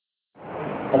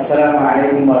السلام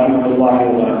عليكم ورحمة الله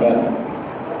وبركاته.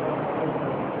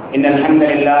 إن الحمد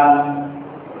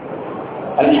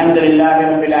لله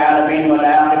رب العالمين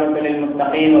والعاقبة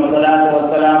للمتقين والصلاة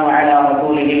والسلام على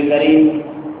رسوله الكريم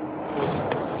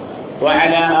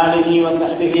وعلى آله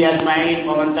وصحبه أجمعين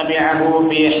ومن تبعه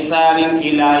بإحسان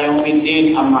إلى يوم الدين.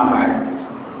 أما بعد،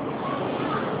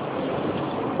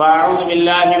 فأعوذ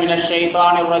بالله من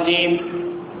الشيطان الرجيم.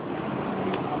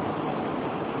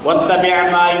 واتبع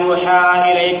ما يوحى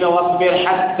إليك واصبر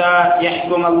حتى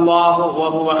يحكم الله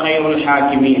وهو خير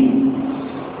الحاكمين.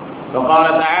 وقال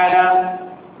تعالى: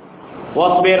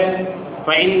 واصبر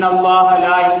فإن الله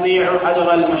لا يضيع أجر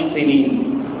المحسنين.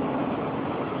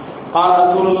 قال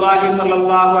رسول الله صلى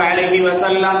الله عليه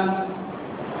وسلم: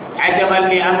 عجبا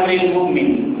لأمر المؤمن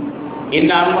إن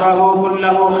أمره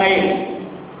كله خير،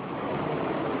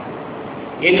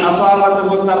 إن أصابته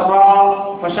سراء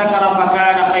فشكر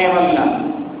فكان خيرا له،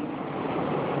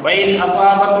 وإن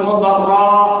أصابته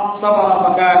ضراء صبر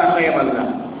فكان خيرا له.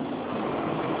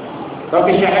 رب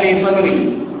اشرح لي صدري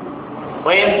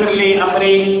ويسر لي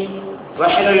أمري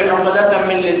واحلل عقدة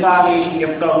من لساني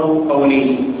يفقهوا قولي.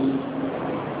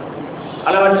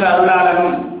 அளவற்ற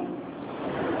அருளாளனும்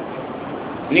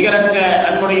நிகரற்ற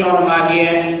அன்புடையோனுமாகிய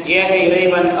ஏக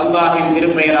இறைவன் அல்லாஹ்வின்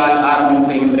திருப்பெயரால் ஆரம்பம்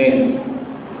செய்கின்றேன்.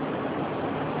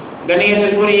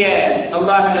 கண்ணியத்திற்குரிய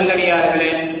அல்லாஹ்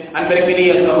நல்லடியார்களே,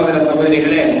 அன்பிற்குரிய சகோதர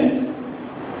சகோதரிகளே,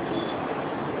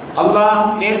 அல்லாஹ்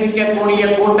நேசிக்கக்கூடிய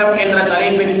கூட்டம் என்ற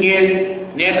தலைப்பின் கீழ்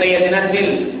நேற்றைய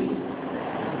தினத்தில்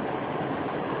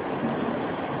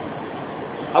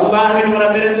அல்லாஹ்வின்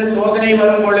புறமிருந்து சோதனை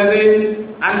வரும் பொழுது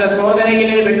அந்த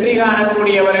சோதனையிலே வெற்றி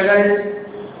காணக்கூடியவர்கள்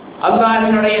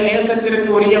அல்லாஹ்வினுடைய நேசத்திற்கு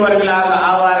உரியவர்களாக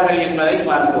ஆவார்கள் என்பதை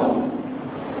பார்ப்போம்.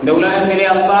 இந்த உலகத்திலே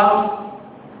அல்லாஹ்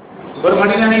ஒரு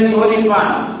மனிதனை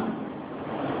சோதிப்பான்.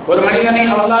 ஒரு மனிதனை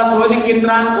அல்லாஹ்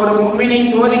சோதிக்கின்றான், ஒரு முஃமினை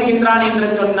சோதிக்கின்றான் என்று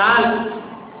சொன்னால்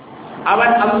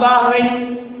அவன்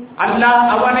அல்லாஹ்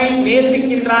அவனை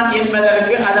நேசிக்கின்றான்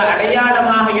என்பதற்கு அது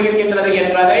அடையாளமாக இருக்கின்றது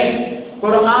என்பதை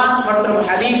குர்ஆன் மற்றும்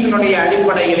ஹதீஸினுடைய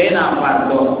அடிப்படையிலே நாம்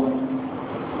பார்த்தோம்.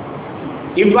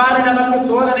 இவ்வாறு நமக்கு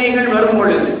சோதனைகள் வரும்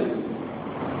பொழுது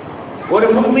ஒரு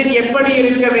முஃமின் எப்படி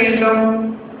இருக்க வேண்டும்,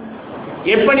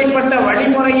 எப்படிப்பட்ட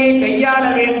வழிமுறையை கையாள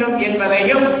வேண்டும்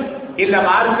என்பதையும் இந்த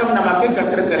மார்க்கம் நமக்கு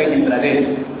கற்றுத் தருகின்றது.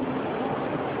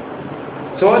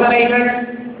 சோதனைகள்,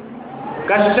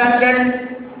 கஷ்டங்கள்,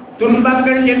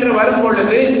 துன்பங்கள் என்று வரும்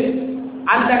பொழுது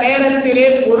அந்த நேரத்திலே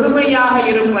பொறுமையாக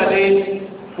இருப்பது,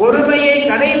 பொறுமையை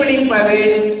கடைபிடிப்பது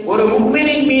ஒரு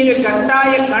முஃமினின் மீது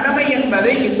கட்டாய கடமை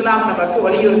என்பதை இஸ்லாம் நமக்கு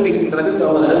வலியுறுத்துகின்றது.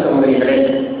 சகோதர சகோதரிகளே,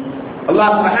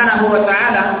 அல்லாஹ் சுப்ஹானஹு வ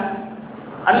தஆலா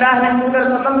அல்லாஹ்வின் தூதர்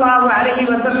ஸல்லல்லாஹு அலைஹி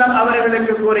வஸல்லம்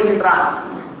அவர்களுக்கு கூறுகின்றார்: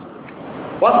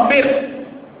 வஸ்பிர்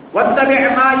வத்தபி'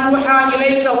 மா யூஹா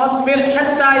இலைக வஸ்பிர்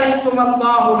ஹத்தா யஹ்கும்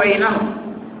அல்லாஹு பைனஹும்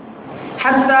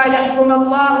ஹத்தா யஹ்கும்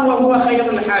அல்லாஹு வ ஹுவ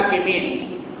கைருல் ஹாக்கிமீன்.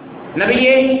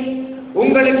 நபியே,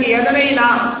 உங்களுக்கு எதனை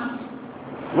நாம்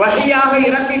வஹியாக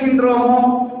இறக்குகின்றோமோ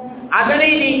அதனை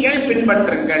நீங்கள்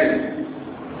பின்பற்றுங்கள்,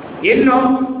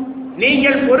 இன்னும்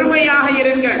நீங்கள் பொறுமையாக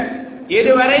இருங்கள்.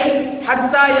 எதுவரை?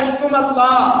 ஹத்தா யஹ்கும்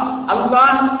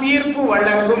அல்லாஹ் தீர்ப்பு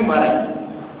வழங்கும் வரை.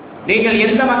 நீங்கள்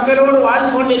எந்த மக்களோடு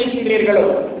வாழ்ந்து கொண்டிருக்கின்றீர்களோ,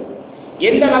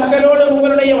 எந்த மக்களோடு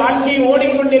உங்களுடைய வாழ்க்கை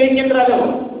ஓடிக்கொண்டிருக்கின்றதோ,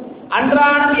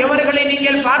 அன்றாடம் எவர்களை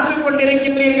நீங்கள் பார்த்துக்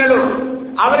கொண்டிருக்கின்றீர்களோ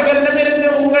அவர்களிடமிருந்து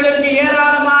உங்களுக்கு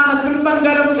ஏராளமான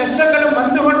துன்பங்களும் கஷ்டங்களும்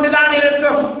வந்து கொண்டுதான்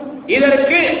இருக்கும்.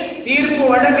 இதற்கு தீர்ப்பு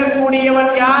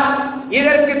வழங்கக்கூடியவன் யார்?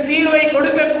 இதற்கு தீர்வை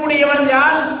கொடுக்கக்கூடியவன்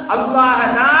யார்? அல்லாஹ்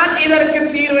தான் இதற்கு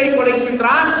தீர்வை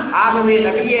கொடுக்கின்றான். ஆகவே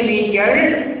நபியே, நீங்கள்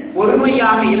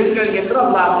பொறுமையாக இருங்கள் என்று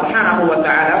அல்லாஹ் சுப்ஹானஹு வ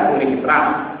தஆலா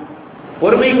கூறுகின்றான்.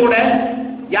 பொறுமை கூட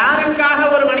யாருக்காக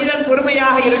ஒரு மனிதன்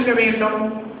பொறுமையாக இருக்க வேண்டும்?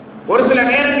 ஒரு சில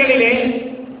நேரங்களிலே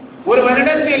ஒரு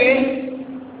வருடத்திலே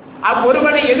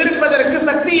ஒருவனை எதிர்ப்பதற்கு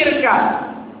சக்தி இருக்காது.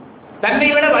 தன்னை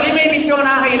விட வலிமை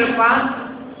மிக்கவனாக இருப்பான்,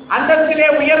 அந்தத்திலே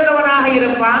உயர்ந்தவனாக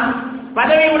இருப்பான்,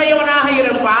 பதவி உடையவனாக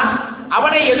இருப்பான்.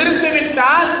 அவனை எதிர்த்து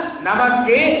விட்டால்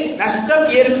நமக்கு நஷ்டம்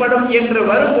ஏற்படும் என்று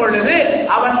வரும் பொழுது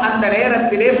அவன் அந்த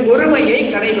நேரத்திலே பொறுமையை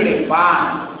கடைபிடிப்பான்.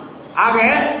 ஆக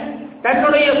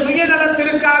தன்னுடைய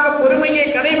சுயநலத்திற்காக பொறுமையை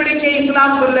கடைபிடிக்க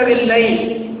இஸ்லாம் சொல்லவில்லை.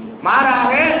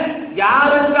 மாறாக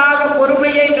யாருக்காக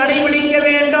பொறுமையை கடைபிடிக்க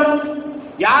வேண்டும்,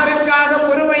 யாருக்காக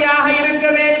பொறுமையாக இருக்க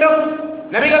வேண்டும்?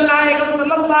 நபிகள் நாயகம்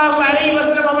ஸல்லல்லாஹு அலைஹி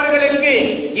வஸல்லம் அவர்களுக்கு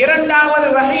இரண்டாவது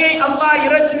வஹியை அல்லாஹ்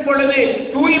இறக்கும் பொழுது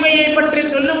தூய்மையை பற்றி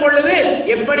சொல்லும் பொழுது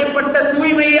எப்படிப்பட்ட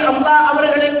தூய்மையை அல்லாஹ்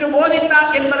அவர்களுக்கு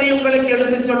போதித்தார் என்பதை உங்களுக்கு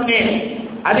எடுத்துச் சொன்னேன்.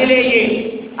 அதிலேயே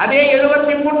அதே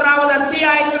 73வது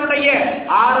அத்தியாயத்தினுடைய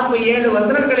ஆரம்ப 7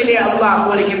 வசனங்களிலே அல்லாஹ்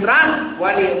கூறுகின்றான்,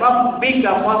 வலி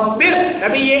ரப்பிக ஃபஸ்பிர்,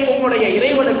 நபியே உங்களுடைய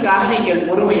இறைவனுக்காக நீங்கள்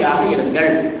பொறுமையாக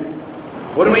இருங்கள்.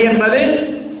 பொறுமை என்பது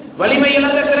வலிமை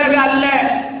இழந்த பிறகு அல்ல,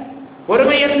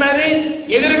 பொறுமை என்பது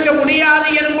எதிர்க்க முடியாது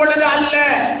எனும் பொழுது அல்ல,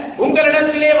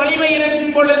 உங்களிடத்திலே வலிமை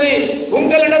இருக்கும் பொழுது,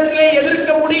 உங்களிடத்திலே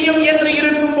எதிர்க்க முடியும் என்று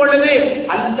இருக்கும் பொழுது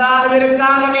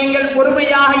அல்லாஹ்விற்காக நீங்கள்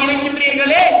பொறுமையாக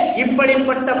இருக்கின்றீர்களே,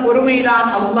 இப்படிப்பட்ட பொறுமைதான்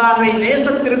அல்லாஹ்வை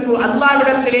நேசத்திற்கு,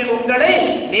 அல்லாஹ்விடத்திலே உங்களை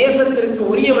நேசத்திற்கு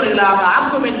உரியவர்களாக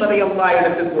ஆக்கும் என்பதை அல்லாஹ்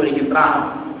எடுத்து கூறுகின்றான்.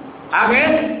 ஆக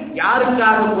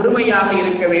யாருக்காக பொறுமையாக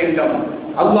இருக்க வேண்டும்?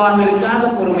 அல்லாஹ்விற்காக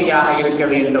பொறுமையாக இருக்க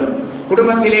வேண்டும்.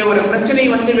 குடும்பத்திலே ஒரு பிரச்சனை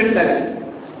வந்துவிட்டது,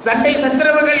 சண்டை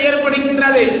சச்சரவுகள்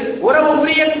ஏற்படுகின்றது, உறவு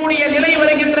முறியக்கூடிய நிலை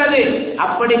வருகின்றது.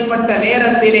 அப்படிப்பட்ட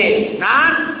நேரத்திலே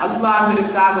நான்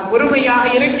அல்லாஹ்விற்காக பொறுமையாக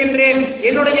இருக்கின்றேன்.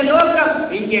 என்னுடைய நோக்கம்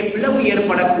இங்கே பிளவு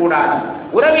ஏற்படக்கூடாது,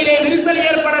 உறவிலே விரிசல்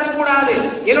ஏற்படக்கூடாது,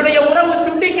 என்னுடைய உறவு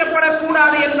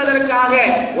துண்டிக்கப்படக்கூடாது என்பதற்காக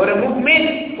ஒரு முஃமின்,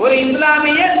 ஒரு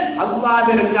இஸ்லாமியர்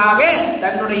அல்லாஹ்விற்காக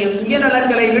தன்னுடைய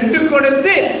சுயநலங்களை விட்டுக்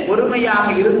கொடுத்து பொறுமையாக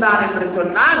இருந்தான் என்று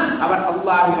சொன்னால் அவன்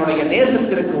அல்லாஹ்வினுடைய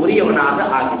நேசத்திற்கு உரியவனாக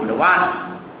ஆகிவிடுவான்.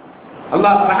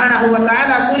 அல்லாஹ் சுப்ஹானஹு வ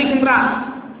தஆலா கூறுகின்றான்,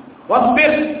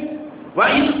 வஸ்பிர்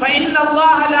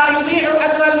ஃபஇன்னல்லாஹ லா யுதீஉ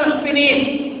அஜ்ரல் முஹ்சினீன்.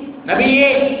 நபியே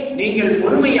நீங்கள்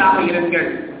பொறுமையாக இருங்கள்.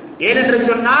 ஏனென்று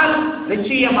சொன்னால்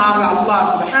நிச்சயமாக அல்லாஹ்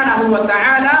சுப்ஹானஹு வ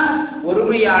தஆலா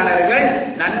பொறுமையாளர்கள்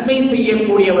நன்மை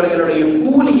செய்யக்கூடியவர்களுடைய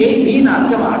கூலியை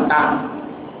வீணாக்க மாட்டான்.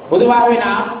 பொதுவாகவே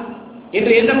நாம்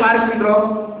இன்று என்ன பார்க்கின்றோம்?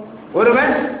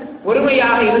 ஒருவன்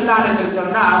பொறுமையாக இருந்தான் என்று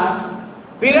சொன்னால்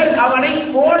பிறர் அவனை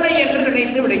கோழை என்று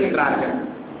நினைத்து விடுகின்றார்கள்.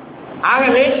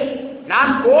 ஆகவே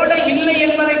நான் கோழை இல்லை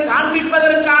என்பதை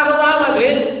காண்பிப்பதற்காகவாவது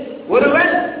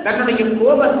ஒருவன் தன்னுடைய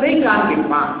கோபத்தை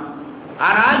காண்பிப்பான்.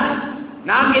 ஆனால்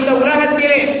நாம் இந்த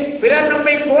உலகத்திலே பிறர்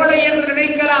நம்மை கோழை என்று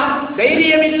நினைக்கலாம்,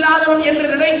 தைரியம் இல்லாதவன் என்று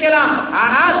நினைக்கலாம்.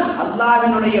 ஆனால்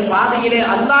அல்லாஹ்வினுடைய பாதையிலே,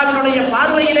 அல்லாஹ்வினுடைய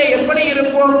பார்வையிலே எப்படி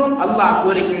இருப்போம்? அல்லாஹ்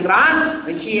கூறுகின்றான்,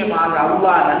 நிச்சயமாக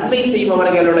அல்லாஹ் நன்மை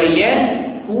செய்பவர்களுடைய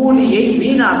கூலியை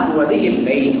வீணாக்குவது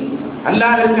இல்லை.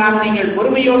 அல்லாஹ்விற்காக நீங்கள்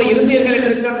பொறுமையோடு இருந்தீர்கள்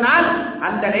என்று சொன்னால்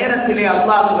அந்த நேரத்திலே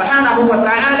அல்லாஹ் சுப்ஹானஹு வ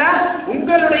தஆலா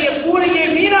உங்களுடைய கூலியை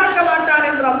வீணாக்க மாட்டான்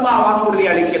என்று அல்லாஹ் வாக்குறுதி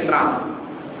அளிக்கின்றான்.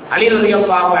 அலி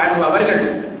ரலியல்லாஹு அன்ஹு அவர்கள்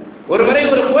ஒருவரை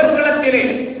ஒரு போர்க்களத்திலே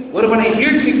ஒருவனை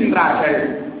வீழ்த்துகின்றார்கள்.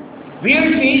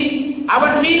 வீழ்த்தி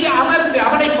அவன் மீது அமர்ந்து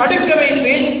அவனை படுக்க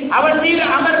வைத்து அவன் மீது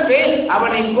அமர்ந்து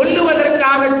அவனை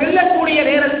கொல்லுவதற்காக செல்லக்கூடிய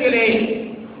நேரத்திலே,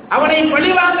 அவனை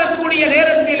பழிவாங்கக்கூடிய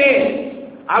நேரத்திலே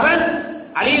அவன்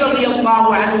அலி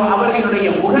ரலியல்லாஹு அன்ஹு அவர்களுடைய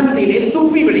முகத்திலே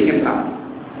துப்பி விடுகின்றான்.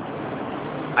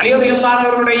 அலி ரலியல்லாஹு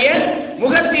அவர்களுடைய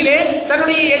முகத்திலே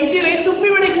தன்னுடைய எச்சிலை துப்பி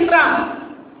விடுகின்றான்.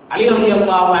 அலி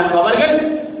ரலியல்லாஹு அன்ஹு அவர்கள்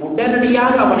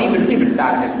உடனடியாக அவனை வெட்டி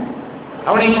விட்டார்கள்.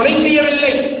 அவனை கொலை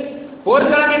செய்யவில்லை.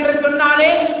 போர்க்களம் என்று சொன்னாலே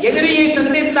எதிரியை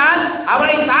சந்தித்தால்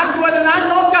அவனை தாக்குவதுதான்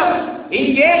நோக்கம்.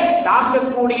 இங்கே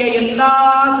தாக்கக்கூடிய எல்லா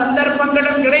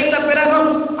சந்தர்ப்பங்களும் கிடைத்த பிறகும்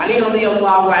அலி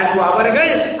ரலியல்லாஹு அன்ஹு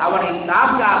அவர்கள் அவனை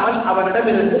தாக்காமல்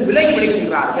அவனிடமிருந்து விலகி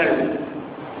விடுகின்றார்கள்.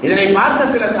 இதனை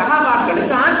பார்த்த சில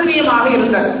சஹாபாக்களுக்கு ஆச்சரியமாக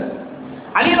இருந்தது.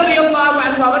 அலி ரலியல்லாஹு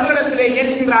அன்ஹு அவர்களிடத்திலே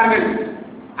கேட்கின்றார்கள்,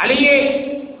 அலியே,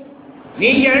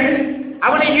 நீங்கள்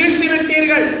அவனை வீழ்த்தி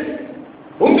விட்டீர்கள்,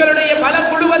 உங்களுடைய பல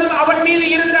முழுவதும் அவன் மீது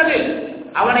இருந்தது,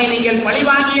 அவனை நீங்கள்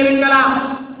பழிவாங்கி இருக்கலாம்.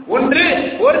 ஒன்று,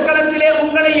 போர்க்களத்திலே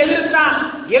உங்களை எதிர்த்தான்,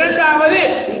 இரண்டாவது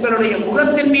உங்களுடைய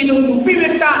முகத்தின் மீது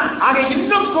துப்பிவிட்டான். ஆக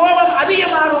இன்னும் கோபம்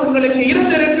அதிகமாக உங்களுக்கு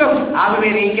இருந்திருக்கும். ஆகவே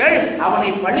நீங்கள்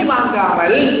அவனை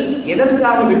பழிவாங்காமல்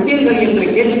எதற்காக விட்டீர்கள் என்று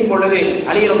கேட்கும் பொழுது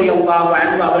அலி ரலியல்லாஹு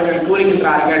அன்ஹு அவர்கள்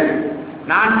கூறுகின்றார்கள்,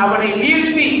 நான் அவனை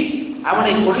வீழ்த்தி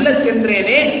அவனை கொல்ல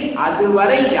சென்றேனே,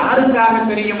 அதுவரை யாருக்காக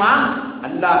தெரியுமா?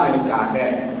 அல்லாஹ்விற்காக.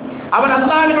 அவன்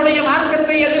அல்லாஹ்வினுடைய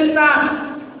மார்க்கத்தை எதிர்த்தான்,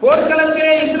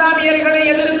 போர்க்களத்திலே இஸ்லாமியர்களை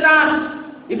எதிர்த்தான்,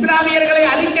 இஸ்லாமியர்களை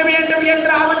அழிக்க வேண்டும்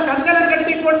என்று அவன் கங்கணம்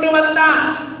கட்டி கொண்டு வந்தான்.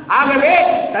 ஆகவே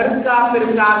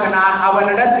தற்காப்பிற்காக நான்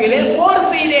அவனிடத்திலே போர்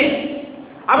செய்தேன்.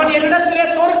 அவன் என்னிடத்திலே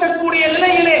தோற்கக்கூடிய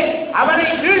நிலையிலே அவனை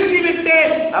வீழ்த்தி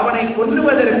விட்டேன், அவனை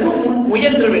கொல்லுவதற்கு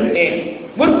முயன்று விட்டேன்,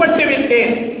 முற்பட்டு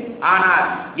விட்டேன். ஆனால்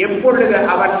எப்பொழுது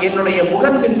அவன் என்னுடைய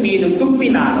முகத்தின் மீது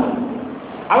துப்பினானோ,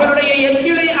 அவனுடைய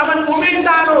எச்சிலை அவன்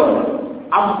உமிழ்ந்தானோ,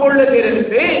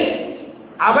 அப்பொழுதிருந்து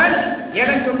அவன்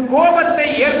எனக்கு கோபத்தை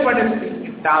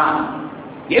ஏற்படுத்திவிட்டான்.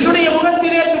 என்னுடைய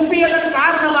முகத்திலே துப்பியதன்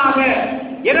காரணமாக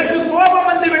எனக்கு கோபம்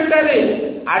வந்து விட்டது.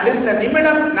 அடுத்த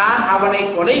நிமிடம் நான் அவனை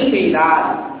கொலை செய்தால்,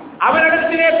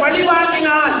 அவனிடத்திலே பழி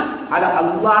வாங்கினால், அது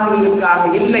அல்லாஹ்விற்காக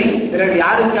இல்லை, பிறகு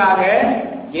யாருக்காக?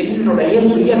 என்னுடைய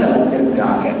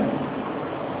சுயநலத்திற்காக.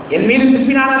 என் மீது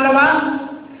துப்பினான் அல்லவா,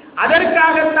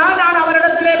 அதற்காகத்தான் நான்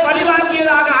அவரிடத்திலே பழி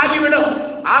வாங்கியதாக ஆகிவிடும்.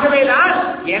 ஆகவேதான்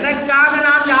எனக்காக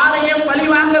நான் யாரையும் பழி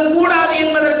வாங்க கூடாது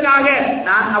என்பதற்காக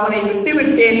நான் அவனை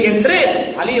விட்டுவிட்டேன் என்று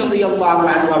அலி ரலியல்லாஹு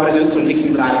அன்ஹு அவர்கள்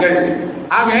சொல்லுகின்றார்கள்.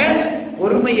 ஆக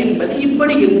பொறுமை என்பது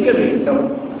இப்படி இருக்க வேண்டும்.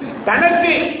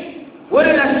 தனக்கு ஒரு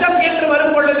நஷ்டம் என்று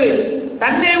வரும் பொழுது,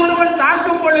 தன்னை ஒருவன்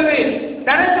தாக்கும் பொழுது,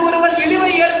 தனக்கு ஒருவன் இழிவை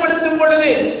ஏற்படுத்தும்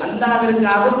பொழுது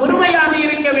அல்லாஹ்விற்காக பொறுமையாக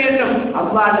இருக்க வேண்டும்.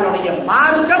 அல்லாஹ்வுடைய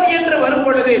மார்க்கம் என்று வரும்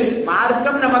பொழுது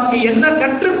மார்க்கம் நமக்கு என்ன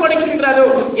கற்றுக் கொடுக்கின்றதோ,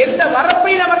 எந்த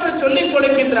வரப்பை நமக்கு சொல்லிக்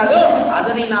கொடுக்கின்றதோ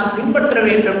அதனை நாம் பின்பற்ற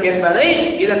வேண்டும் என்பதை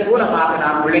இதன் மூலமாக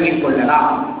நாம் விளங்கிக்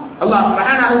கொள்ளலாம். அல்லாஹ்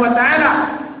சுப்ஹானஹு வ தஆலா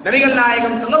நபிகள்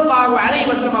நாயகம் ஸல்லல்லாஹு அலைஹி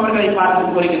வஸல்லம் அவர்களை பார்த்து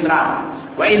கூறுகின்றார்,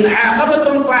 وَإِنْ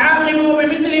عَاقَبْتُمْ فَعَاقِبُوا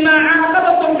بِمِثْلِ مَا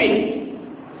عَاقَبْتُمْ بِهِ.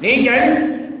 நீங்கள்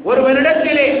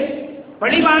ஒருவரிடத்திலே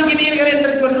பழி வாங்கினீர்கள்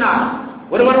என்று சொன்னார்,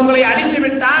 ஒருவர் உங்களை அடித்து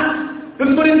விட்டான்,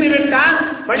 துன்புறுத்தி விட்டான்,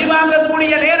 பழி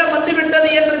வாங்கக்கூடிய நேரம் வந்துவிட்டது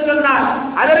என்று சொன்னார்,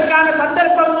 அதற்கான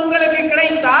சந்தர்ப்பம் உங்களுக்கு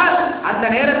கிடைத்தால் அந்த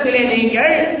நேரத்திலே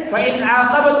நீங்கள்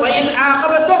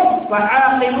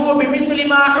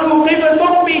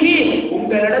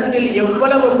உங்களிடத்தில்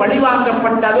எவ்வளவு பழி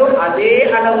வாங்கப்பட்டதோ அதே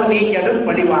அளவு நீங்களும்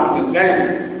பழி வாங்குங்கள்.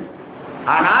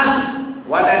 ஆனால்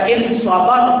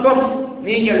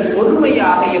நீங்கள்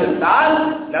பொறுமையாக இருந்தால்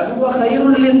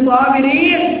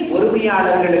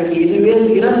பொறுமையாளர்களுக்கு இதுவே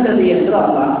சிறந்தது என்று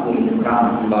அல்லாஹ் கூறுகின்றான்.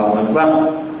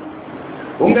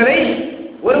 உங்களை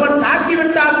ஒருவன்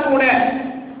தாக்கிவிட்டால் கூட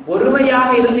பொறுமையாக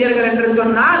இருந்தீர்கள் என்று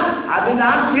சொன்னால்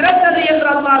அதுதான் சிறந்தது என்று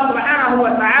அல்லாஹ் சுப்ஹானஹு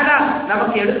வ தஆலா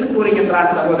நமக்கு எடுத்துக்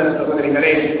கூறுகின்றார். சகோதர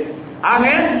சகோதரிகளே, ஆக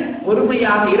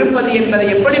பொறுமையாக இருப்பது என்பது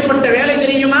எப்படிப்பட்ட வேலை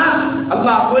தெரியுமா?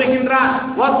 அல்லாஹ் கூறுகின்றான்,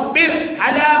 வஸ்பிர்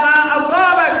அலா மா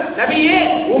அஸாபக். நபியே,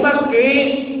 உமக்கு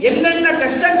என்னென்ன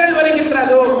கஷ்டங்கள்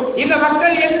வருகின்றதோ, இந்த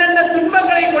மக்கள் என்னென்ன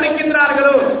துன்பங்களை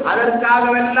கொடுக்கின்றார்களோ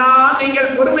அதற்காகவெல்லாம்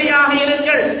நீங்கள் பொறுமையாக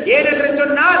இருங்கள். ஏனென்று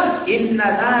சொன்னால் இன்ன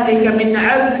ذلك من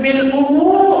عزم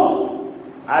الامور,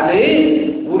 அது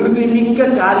உறுதிமிக்க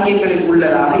காரியங்களில்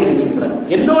உள்ளதாக இருக்கின்றது.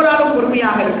 எல்லோராலும்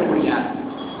பொறுமையாக இருக்க முடியாது,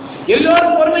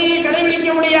 எல்லோரும் பொறுமையை கடைபிடிக்க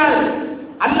முடியாது.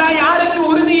 அல்லாஹ் யாருக்கு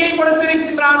உறுதியை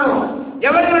கொடுத்திருக்கின்றானோ,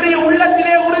 எவர்களுடைய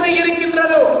உள்ளத்திலே உறுதி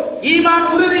இருக்கின்றதோ, ஈமான்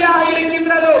உறுதியாக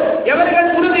இருக்கின்றதோ, எவர்கள்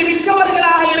உறுதி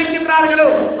மிக்கவர்களாக இருக்கின்றார்களோ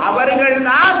அவர்கள்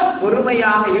தான்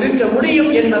பொறுமையாக இருக்க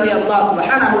முடியும் என்பதை அல்லாஹ்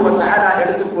சுப்ஹானஹு வ தஆலா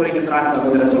எடுத்துக் கூறுகின்றார்.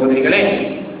 சகோதர சகோதரிகளே,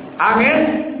 ஆக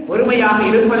பொறுமையாக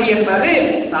இருப்பது என்பது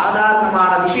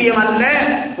சாதாரணமான விஷயம் அல்ல.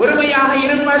 பொறுமையாக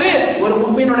இருப்பது ஒரு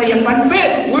முஃமினுடைய பண்பு.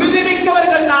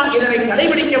 உறுதிமிக்கவர்கள் தான் இதனை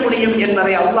கடைபிடிக்க முடியும்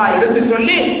என்பதை அல்லாஹ் எடுத்து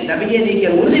சொல்லி, நபியே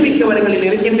நீங்கள் உறுதிமிக்கவர்களில்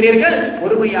இருக்கின்றீர்கள்,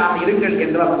 பொறுமையாக இருங்கள்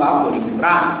என்று அல்லாஹ்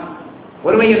கூறுகின்றான்.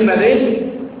 பொறுமை என்பது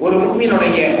ஒரு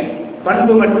முஃமினுடைய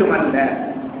பண்பு மட்டுமல்ல,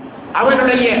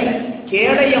 அவனுடைய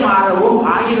கேடயமாகவும்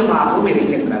ஆயுதமாகவும்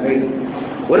இருக்கின்றது.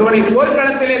 ஒருவனை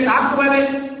போர்க்களத்திலே தாக்குவது,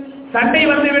 சண்டை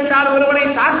வந்துவிட்டால் ஒருவனை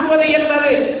தாக்குவது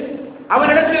என்பது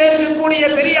அவனிடத்திலே இருக்கக்கூடிய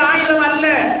பெரிய ஆயுதம் அல்ல.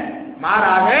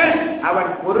 மாறாக அவன்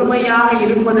பொறுமையாக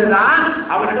இருப்பதுதான்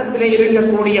அவனிடத்திலே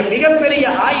இருக்கக்கூடிய மிகப்பெரிய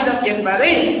ஆயுதம்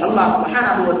என்பதை அல்லாஹ்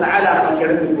சுப்ஹானஹு வ தஆலா நமக்கு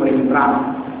எடுத்துக் கூறுகின்றான்.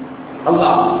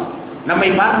 அல்லாஹ் நம்மை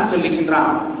பார்த்து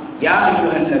சொல்லுகின்றான், யா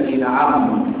அய்யுஹல்லதீன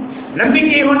ஆமனூ,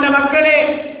 நம்பிக்கை கொண்ட மக்களே,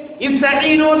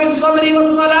 இஸ்தஈனூ பிஸ்ஸப்ரி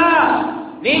வஸ்ஸலாஹ்,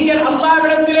 நீங்கள்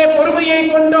அல்லாஹ்விடத்திலே பொறுமையை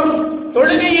கொண்டும்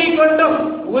தொழுகையை கொண்டும்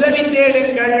உதவி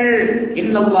தேடுங்கள்.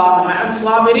 இன்னல்லாஹ மஅஸ்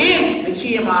ஸாபிரீன்,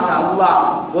 நிச்சயமாக அல்லாஹ்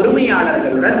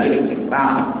பொறுமையாளர்களுடன்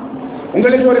இருக்கின்றான்.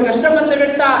 உங்களுக்கு ஒரு கஷ்டம் வந்து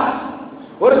விட்டால்,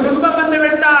 ஒரு துன்பம் வந்து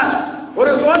விட்டால்,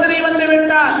 ஒரு சோதனை வந்து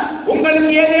விட்டால்,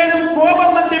 உங்களுக்கு ஏதேனும்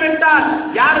கோபம் வந்து விட்டால்,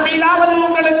 யார் மீதாவது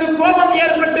உங்களுக்கு கோபம்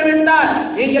ஏற்பட்டு விட்டால்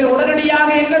நீங்கள் உடனடியாக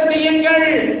என்ன செய்யுங்கள்?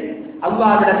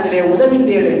 அல்லாஹ்விடத்திலே உதவி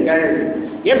தேடுங்கள்.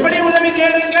 எப்படி உதவி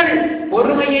தேடுங்கள்?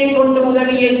 பொறுமையை கொண்டு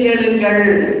உதவியை தேடுங்கள்.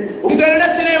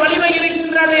 உங்களிடத்திலே வலிமை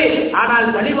இருக்கின்றது, ஆனால்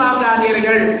பழி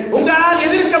வாங்காதீர்கள். உங்களால்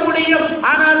எதிர்க்க முடியும்,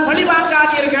 ஆனால் பழி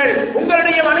வாங்காதீர்கள்.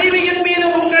 உங்களுடைய மனைவியின் மீது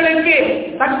உங்களுக்கு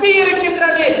சக்தி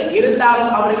இருக்கின்றது,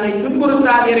 இருந்தாலும் அவர்களை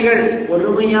துன்புறுத்தாதீர்கள்.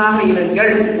 பொறுமையாக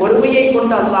இருங்கள். பொறுமையை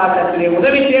கொண்டு அல்லாஹ்விடத்திலே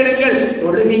உதவி தேடுங்கள்.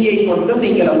 தொழுகையை கொண்டு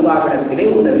நீங்கள் அல்லாஹ்விடத்திலே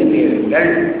உதவி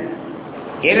தேடுங்கள்.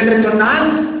 ஏனென்று சொன்னால்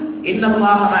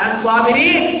இன்னல்லாஹ மஅஸ்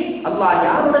ஸாபிரீன், அல்லாஹ்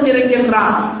யாருடன்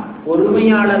இருக்கின்றான்?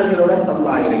 பொறுமையாளர்களுடன்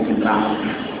அல்லாஹ் இருக்கின்றான்.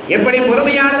 எப்படி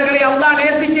பொறுமையாளர்களை அல்லாஹ்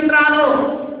நேசிக்கின்றானோ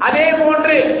அதே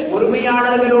போன்று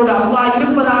பொறுமையாளர்களோடு அல்லாஹ்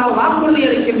இருப்பதாக வாக்குறுதி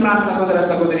அளிக்கின்றான். சகோதர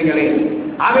சகோதரிகளே,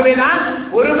 ஆகவேதான்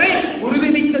பொறுமை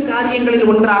உறுதிமிக்க காரியங்களில்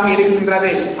ஒன்றாக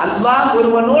இருக்கின்றது. அல்லாஹ்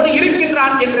ஒருவனோடு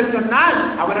இருக்கின்றான் என்று சொன்னால்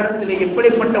அவரிடத்திலே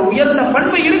எப்படிப்பட்ட உயர்ந்த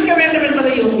பண்பு இருக்க வேண்டும்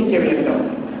என்பதை யோசிக்க வேண்டும்.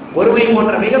 பொறுமை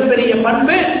போன்ற மிகப்பெரிய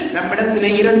பண்பு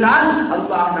நம்மிடத்திலே இருந்தால்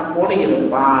அல்லாஹ் நம்மோடு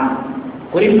இருப்பான்.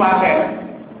 குறிப்பாக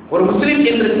ஒரு முஸ்லிம்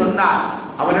என்று சொன்னால்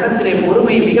அவனிடத்திலே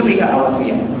பொறுமை மிக மிக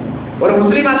அவசியம். ஒரு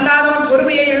முஸ்லிம் அல்லாதவன்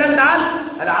பொறுமையை இழந்தால்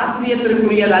அது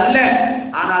ஆசிரியத்திற்குரியது அல்ல.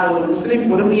 ஆனால் ஒரு முஸ்லிம்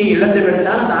பொறுமையை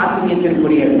இழந்துவிட்டால் அது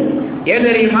ஆசிரியத்திற்குரியது. ஏன்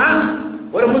தெரியுமா?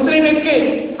 ஒரு முஸ்லிமுக்கு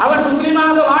அவர்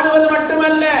முஸ்லிமாக வாழுவது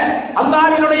மட்டுமல்ல,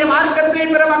 அல்லாஹ்வினுடைய மார்க்கத்தை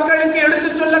பிற மக்களுக்கு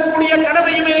எடுத்துச் சொல்லக்கூடிய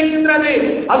கடமையும் இருக்கின்றது.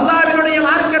 அல்லாஹ்வினுடைய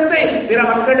மார்க்கத்தை பிற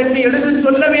மக்களுக்கு எடுத்துச்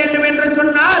சொல்ல வேண்டும் என்று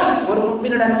சொன்னால் ஒரு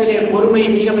முஸ்லிமிடத்திலே பொறுமை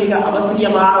மிக மிக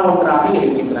அவசியமான ஒன்றாக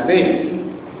இருக்கின்றது.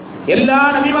 எல்லா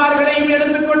நபிமார்களையும்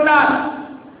எடுத்துக்கொண்டால்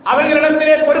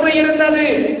அவர்களிடத்திலே பொறுமை இருந்தது.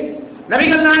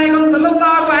 நபிகள் நாயகம்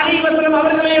ஸல்லல்லாஹு அலைஹி வஸல்லம்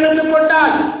அவர்களை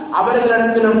எடுத்துக்கொண்டால்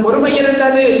அவர்களிடத்திலும் பொறுமை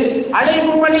இருந்தது.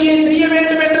 அழைப்பு பணியை செய்ய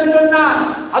வேண்டும் என்று சொன்னால்,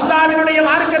 அல்லாஹ்வினுடைய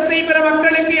மார்க்கத்தை பிற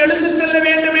மக்களுக்கு எடுத்துச் செல்ல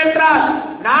வேண்டும் என்றால்,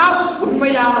 நாம்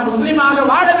உண்மையான முஸ்லிமாக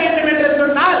வாழ வேண்டும் என்று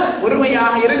சொன்னால்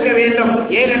பொறுமையாக இருக்க வேண்டும்.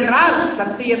 ஏனென்றால்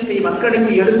சத்தியத்தை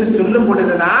மக்களுக்கு எடுத்துச் சொல்லும்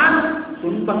பொழுதுதான்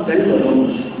துன்பங்கள் வரும்.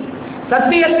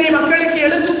 சத்தியத்தை மக்களுக்கு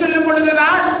எடுத்துச் சொல்லும்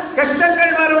பொழுதுதான்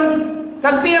கஷ்டங்கள் வரும்.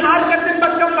 சத்திய மார்க்கத்தின்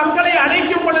பக்கம் மக்களை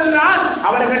அழைக்கும் பொழுதுதான்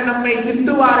அவர்கள் நம்மை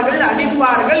திட்டுவார்கள்,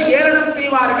 அடிப்பார்கள், ஏளனம்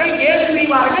செய்வார்கள், கேலி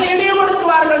செய்வார்கள்,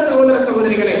 இழிவுபடுத்துவார்கள். சகோதர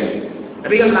சகோதரிகளே,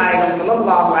 நபிகள் நாயகம்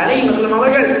ஸல்லல்லாஹு அலைஹி வஸல்லம்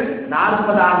அவர்கள்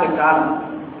 40 ஆண்டு காலம்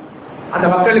அந்த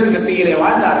மக்களுக்கு மத்தியிலே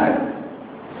வாழ்ந்தார்கள்.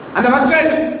 அந்த மக்கள்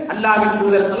அல்லாஹ்வின்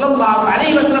தூதர் ஸல்லல்லாஹு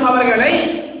அலைஹி வஸல்லம் அவர்களை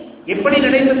எப்படி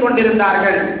நினைத்துக்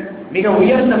கொண்டிருந்தார்கள்? மிக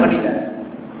உயர்ந்த மனிதர்,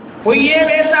 பொய்யே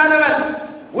பேசாதவர்,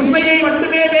 உண்மையை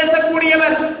மட்டுமே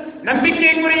பேசக்கூடியவர்,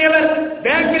 நம்பிக்கைக்குரியவர்,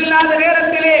 பேங்க் இல்லாத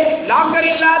நேரத்திலே, லாக்கர்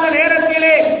இல்லாத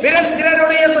நேரத்திலே,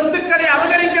 பிறருடைய சொத்துக்களை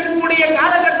அபகரிக்கக்கூடிய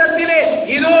காலகட்டத்திலே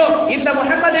இதோ இந்த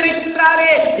முஹம்மது இருக்கிறாரே,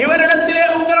 இவரிடத்திலே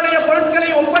உங்களுடைய பொருட்களை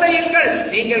ஒப்படையுங்கள்,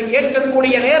 நீங்கள்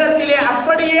கேட்கக்கூடிய நேரத்திலே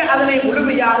அப்படியே அதனை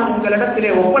முழுமையாக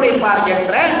உங்களிடத்திலே ஒப்படைப்பார்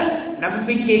என்ற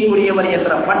நம்பிக்கைக்குரியவர்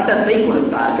என்ற பட்டத்தை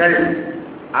கொடுத்தார்கள்.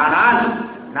 ஆனால்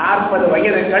 40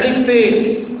 வயது கழித்து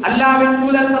அல்லாஹ்வின்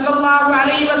தூதர் ஸல்லல்லாஹு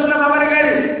அலைஹி வஸல்லம்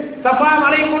அவர்கள் சஃபா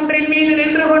மலைக்குன்றின் மீது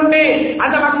நின்று கொண்டு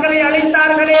அந்த மக்களை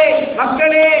அழைத்தார்களே,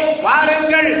 மக்களே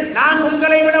வாருங்கள், நான்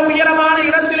உங்களை விட உயரமான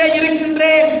இடத்திலே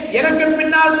இருக்கின்றேன், எனக்கு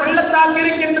பின்னால் பள்ளத்தாக்கு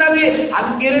இருக்கின்றது,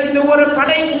 அங்கிருந்து ஒரு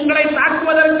படை உங்களை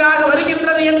தாக்குவதற்காக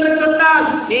வருகின்றது என்று சொன்னால்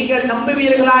நீங்கள்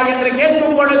நம்புவீர்களா என்று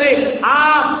கேட்கும் பொழுது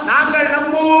ஆம் நாங்கள்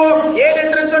நம்புவோம். ஏன்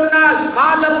என்று சொன்னால்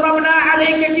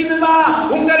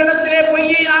உங்களிடத்திலே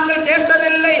பொய்யை நாங்கள்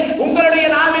கேட்டதில்லை, உங்களுடைய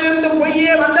நாவிலிருந்து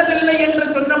பொய்யே வந்ததில்லை என்று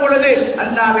சொன்ன பொழுது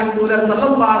அல்லாஹ்வின் தூதர்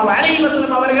ஸல்லல்லாஹு அலைஹி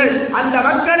வஸல்லம் அவர்கள் அந்த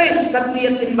மக்களை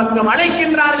சத்தியத்தின் பக்கம்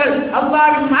அழைக்கின்றார்கள்,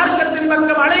 அல்லாஹ்வின் மார்க்கத்தின்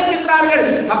பக்கம் அழைக்கின்றார்கள்.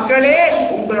 மக்களே,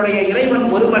 உங்களுடைய இறைவன்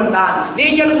ஒருவன் தான்.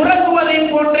 நீங்கள் உறங்குவதை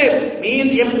போன்று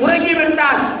நீங்கள்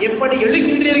உறங்கிவிட்டால் எப்படி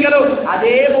எழுகின்றீர்களோ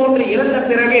அதே போன்று இறந்த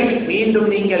பிறகு மீண்டும்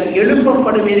நீங்கள்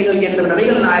எழுப்பப்படுவீர்கள் என்று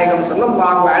நபிகள் நாயகம்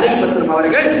ஸல்லல்லாஹு அலைஹி வஸல்லம்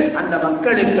அவர்கள் அந்த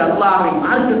மக்களுக்கு அல்லாஹ்வின்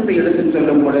மார்க்கத்தை எடுத்துச்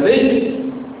சொல்லும் பொழுது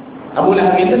அபூ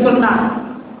லஹப் என்ன சொன்னார்?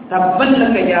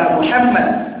 தப்பல்லக யா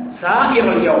முஹம்மத்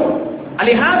சாயிரல் யௌம்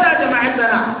அலிஹாதா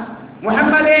ஜமஅத்தனா,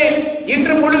 முஹம்மதே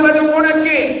இன்று முழுவதும்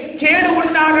உனக்கு கேடு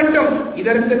உண்டாகட்டும்,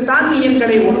 இதற்குத்தான் நீ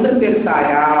எங்களை ஒன்று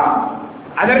சேர்த்தாயா?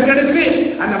 அதற்கடுத்து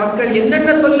அந்த மக்கள்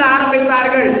என்னென்ன சொல்ல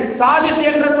ஆரம்பித்தார்கள்? சாதித்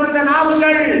என்று சொன்ன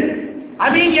நாவுகள்,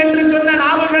 அமீன் என்று சொன்ன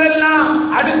நாவுகள் எல்லாம்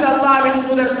அடுத்து அல்லாஹ்வின்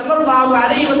தூதர் ஸல்லல்லாஹு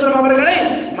அலைஹி வஸல்லம் அவர்களை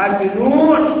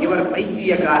மஜ்னூன், இவர்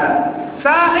பைத்தியக்காரர்,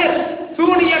 சாஹிர்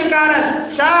சூனியக்காரர்,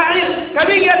 ஷாயிர்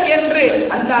கவிஞர் என்று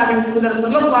அல்லாஹ்வின் தூதர்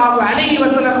ஸல்லல்லாஹு அலைஹி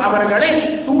வஸல்லம் அவர்களை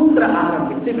தூற்ற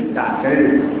ஆரம்பித்து விட்டார்கள்.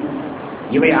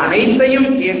 இவை அனைத்தையும்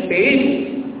கேட்டு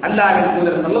அல்லாஹ்வின்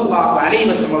தூதர் ஸல்லல்லாஹு அலைஹி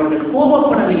வஸல்லம் அவர்கள்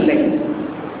கோபப்படவில்லை.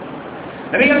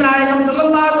 நபிகள் நாயகம்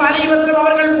ஸல்லல்லாஹு அலைஹி வஸல்லம்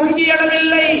அவர்கள்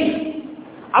பொங்கியடவில்லை.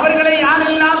 அவர்களை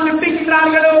யாரெல்லாம்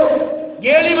திட்டுகிறார்களோ,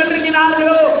 கேலி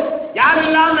பண்ணுகிறார்களோ,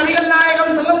 யாரெல்லாம் நபிகள்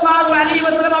நாயகம் ஸல்லல்லாஹு அலைஹி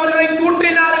வஸல்லம் அவர்களை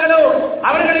தூற்றினார்களோ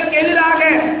அவர்களுக்கு எதிராக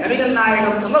நபிகள்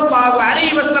நாயகம் ஸல்லல்லாஹு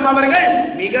அலைஹி வஸல்லம் அவர்கள்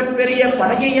மிகப்பெரிய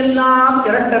படையெல்லாம்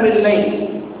திரட்டவில்லை,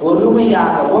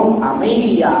 பொறுமையாகவும்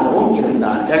அமைதியாகவும்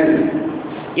இருந்தார்கள்.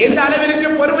 எந்த அளவிற்கு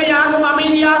பொறுமையாகவும்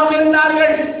அமைதியாகவும்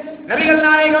இருந்தார்கள்? நபிகள்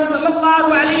நாயகம்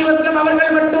ஸல்லல்லாஹு அலைஹி வஸல்லம்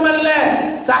அவர்கள் மட்டுமல்ல,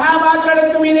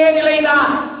 சஹாபாக்களுக்கும் இதே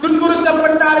நிலைதான்.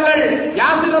 துன்புறுத்தப்பட்டார்கள்.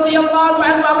 யாசிர் ரலியல்லாஹு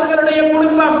அன்ஹு அவர்களுடைய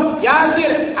குடும்பம்,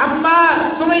 யாசிர், அம்மார்,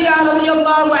 சுமையா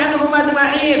ரலியல்லாஹு அன்ஹும்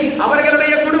அஜ்மஈன்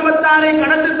அவர்களுடைய குடும்பத்தாரை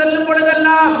கடந்து செல்லும்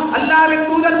பொழுதெல்லாம் அல்லாஹ்வின்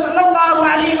தூதர் ஸல்லல்லாஹு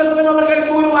அலைஹி வஸல்லம் அவர்கள்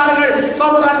கூறுவார்கள்,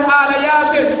 ஸப்ரன் ஆல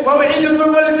யாசிர்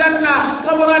வஉஇதுகுமுல் ஜன்னah,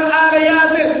 ஸப்ரன் ஆல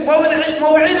யாசிர்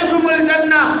வஉஇதுகுமுல்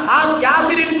ஜன்னah.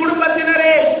 யாசிரின்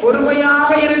குடும்பத்தினரே பொறுமையாக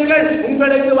இருங்கள்,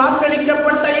 உங்களுக்கு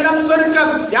வாக்களிக்கப்பட்ட இடம்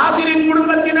சொர்க்கம். யாசிரின்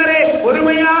குடும்பத்தினரே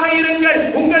பொறுமையாக இருங்கள்,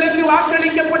 உங்களுக்கு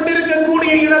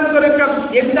வாக்களிக்கப்பட்டிருக்கக்கூடிய இடம் சொர்க்கம்.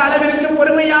 எந்த அளவிற்கு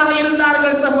பொறுமையாக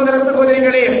இருந்தார்கள் சகோதர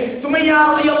சகோதரிகளே! சுமையா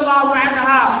ரலியல்லாஹு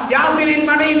அன்ஹா, யாசிரின்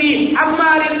மனைவி,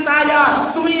 அம்மாரின் தாயார்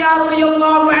சுமையா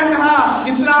ரலியல்லாஹு அன்ஹா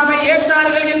இஸ்லாமை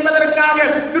ஏற்றார்கள் என்பதற்காக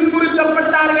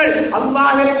துன்புறுத்தப்பட்டார்கள்.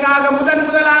 அல்லாஹ்விற்காக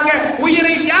முதலாக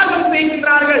உயிரை தியாகம்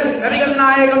செய்கின்றார்கள். நபிகள்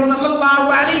நாயகம் ஸல்லல்லாஹு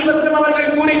அலைஹி வஸல்லம்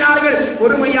அவர்கள் கூறினார்கள்,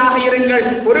 பொறுமையாக இருங்கள்.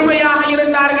 பொறுமையாக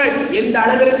இருந்தார்கள். எந்த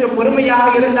அளவிற்கு பொறுமையாக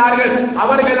இருந்தார்கள்?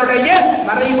 அவர்களுடைய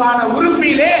மறைவான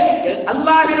உறுப்பிலே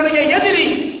அல்லாஹ்வினுடைய எதிரி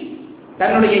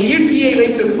தன்னுடைய ஈட்டியை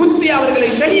வைத்து குத்தி அவர்களை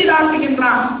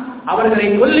ஷஹீதாக்குகின்றான், அவர்களை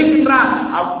கொல்லுகின்றான்.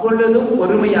 அப்பொழுதும்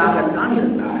பொறுமையாகத்தான்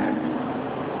இருந்தார்கள்.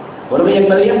 பொறுமை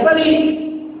என்பது எப்படி,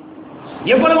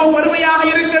 எவ்வளவு பொறுமையாக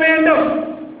இருக்க வேண்டும்?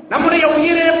 நம்முடைய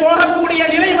உயிரே போகக்கூடிய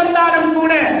நிலை வந்தாலும்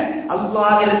கூட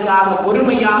அல்லாஹ்விற்காக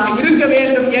பொறுமையாக இருக்க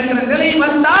வேண்டும் என்ற நிலை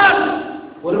வந்தால்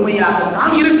பொறுமையாக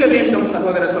நாம் இருக்க வேண்டும்.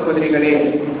 சகோதர சகோதரிகளே,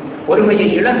 பொறுமையை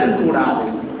இழக்கக்கூடாது.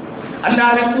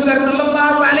 அல்லாஹ்வின் தூதர்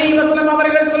ஸல்லல்லாஹு அலைஹி வஸல்லம்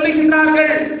அவர்கள்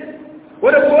சொல்லுகின்றார்கள்,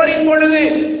 ஒரு போரின் பொழுது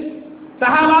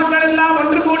சஹாபாக்கள் எல்லாம்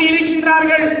ஒன்று கூடி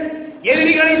இருக்கின்றார்கள்.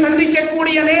 எதிரிகளை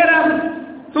சந்திக்கக்கூடிய நேரம்,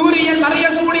 சூரியன்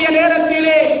மறையக்கூடிய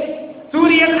நேரத்திலே,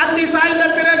 சூரியன் அந்தி சாய்ந்த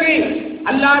பிறகு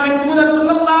அல்லாஹ்வின் தூதர்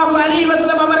ஸல்லல்லாஹு அலைஹி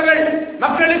வஸல்லம் அவர்கள்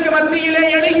மக்களுக்கு மத்தியிலே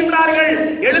எழுகின்றார்கள்.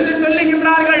 எழுந்து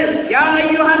சொல்லுகின்றார்கள், யா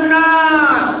அய்யுஹன்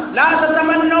நாஸ் லா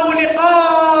ததமன்னூ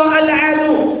லிகாஅல் அது.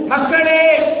 மக்களே,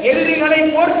 எதிரிகளை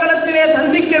போர்க்களத்திலே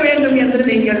சந்திக்க வேண்டும் என்று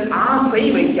நீங்கள் ஆசை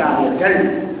வைக்காதீர்கள்.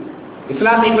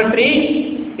 இஸ்லாமை பற்றி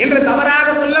இன்று தவறாக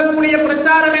சொல்லக்கூடிய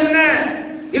பிரச்சாரம் என்ன?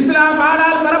 இஸ்லாம்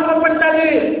ஆளால் பரப்பப்பட்டது.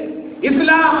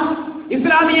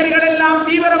 இஸ்லாமியர்கள் எல்லாம்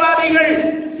தீவிரவாதிகள்,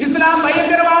 இஸ்லாம்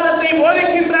பயங்கரவாதத்தை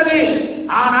போதிக்கின்றது.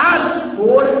 ஆனால்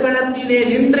போர்க்களத்திலே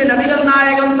நின்று நபிகள்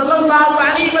நாயகம் ஸல்லல்லாஹு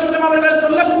அலைஹி வஸல்லம் அவர்கள்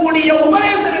சொல்லக்கூடிய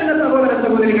உபதேசம் என்ன? சகோதர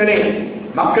சகோதரிகளே,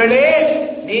 மக்களே,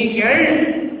 நீங்கள்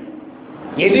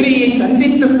எதிரியை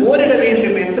சந்தித்து போரிட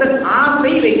வேண்டும் என்று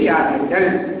ஆசை வைக்காதீர்கள்.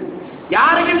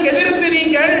 யாரையும் எதிர்த்து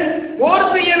நீங்கள்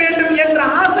போர் செய்ய வேண்டும் என்ற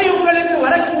ஆசை உங்களுக்கு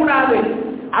வரக்கூடாது.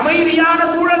 அமைதியான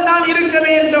சூழல் தான் இருக்க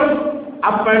வேண்டும்.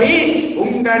 அப்படி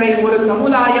உங்களை ஒரு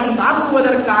சமுதாயம்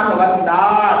தாக்குவதற்காக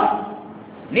வந்தால்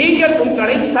நீங்கள்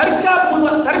உங்களை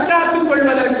தற்காத்துக்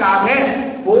கொள்வதற்காக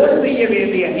போர் செய்ய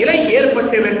வேண்டிய நிலை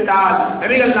ஏற்பட்டு விட்டால்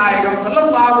நபிகள் நாயகம்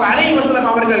ஸல்லல்லாஹு அலைஹி வஸல்லம்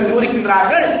அவர்கள்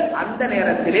கூறுகின்றார்கள், அந்த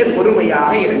நேரத்திலே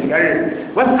பொறுமையாக இருங்கள்.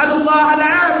 வஸல்லுல்லாஹு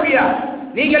அல்-ஆஃபியா.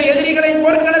 நீங்கள் எதிரிகளை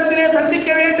போர்க்களத்திலே சந்திக்க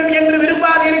வேண்டும் என்று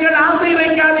விரும்பாதீர்கள், ஆசை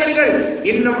வைக்காதீர்கள்.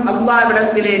 இன்னும்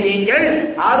அல்லாஹ்விடத்திலே நீங்கள்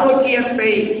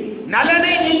ஆரோக்கியத்தை,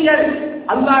 நலனை நீங்கள்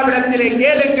அல்லாஹ்விடத்திலே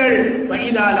கேளுங்கள்.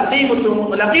 ஃபைதா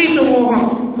லகீதுமுஹும்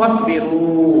ஃபஸ்பிரு.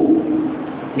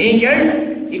 நீங்கள்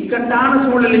இக்கட்டான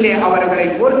சூழலிலே அவர்களை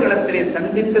போர்க்களத்திலே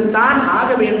சந்தித்துத்தான் ஆக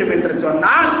வேண்டும் என்று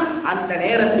சொன்னால் அந்த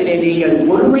நேரத்திலே நீங்கள்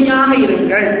பொறுமையாக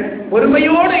இருங்கள்,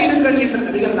 பொறுமையோடு இருங்கள் என்று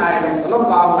நபிகள் நாயகம்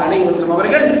ஸல்லல்லாஹு அலைஹி வஸல்லம்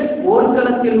அவர்கள்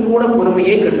போர்க்களத்தில் கூட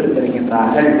பொறுமையை கற்றுத்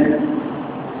தருகின்றார்கள்.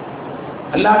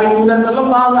 அல்லாஹ்வின் தூதர்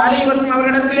ஸல்லல்லாஹு அலைஹி வஸல்லம்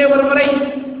அவர்களிடத்திலே ஒரு முறை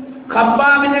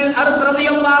கப்பா பின் அல்-அர்த்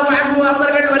ரலியல்லாஹு அன்ஹு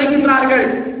அவர்கள் வருகின்றார்கள்.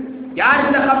 யார்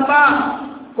இந்த கப்பா?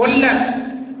 கொல்லர்,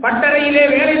 பட்டறையிலே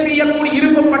வேலை செய்யக்கூடிய,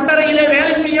 இருப்பு பட்டறையிலே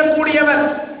வேலை செய்யக்கூடியவர்.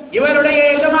 இவருடைய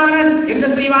எஜமானன் என்ன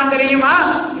செய்வான் தெரியுமா?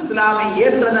 இஸ்லாமை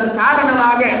ஏற்றதன்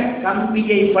காரணமாக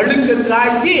கம்பியை பழுக்க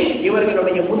காய்ச்சி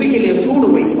இவர்களுடைய முதுகிலே சூடு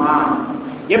வைப்பான்.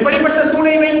 எப்படிப்பட்ட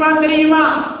சூடை வைப்பான் தெரியுமா?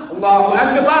 அல்லாஹு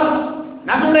அக்பர்.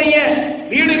 நம்முடைய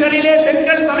வீடுகளிலே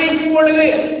பெண்கள் சமைக்கும் பொழுது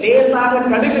லேசாக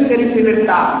கடுகு தெரித்து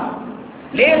விட்டார்,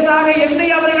 லேசாக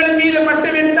எண்ணெய் அவர்கள் மீது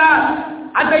பட்டுவிட்டார்,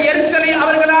 அந்த எரிச்சலை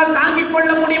அவர்களால் தாங்கிக் கொள்ள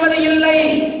முடிவது இல்லை,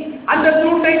 அந்த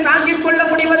சூட்டை தாங்கிக் கொள்ள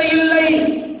முடிவது இல்லை.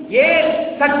 ஏன்?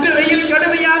 சற்று வெயில்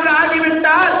கடுமையாக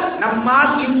ஆகிவிட்டால்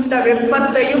நம்மால் இந்த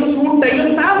வெப்பத்தையும்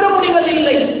சூட்டையும் தாங்க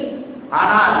முடிவதில்லை.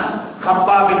 ஆனால்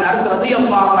கப்பாவின்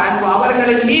ரலியல்லாஹு அன்ஹு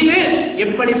அவர்களின் மீது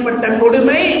எப்படிப்பட்ட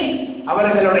கொடுமை!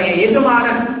 அவர்களுடைய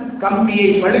எஜமானன் கம்பியை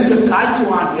பழுக்க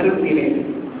காய்ச்சுவான் நெருப்பிலே,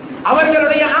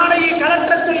 அவர்களுடைய ஆடையை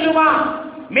கலற்ற சொல்லுவான்,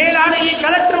 மேலாடையை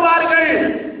கலற்றுவார்கள்,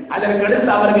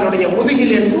 அதற்கடுத்து அவர்களுடைய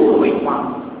முதுகிலே சூடு வைப்பான்.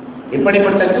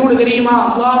 எப்படிப்பட்ட சூடு தெரியுமா?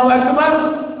 அல்லாஹு அக்பர்.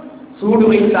 சூடு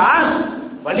வைத்தால்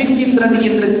வலிக்கின்றது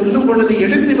என்று சொல்லும் பொழுது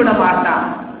எடுத்து விட மாட்டான்,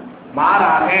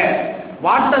 மாறாக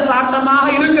வாட்ட சாட்டமாக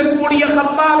இருக்கக்கூடிய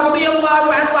கப்பா ரலியல்லாஹு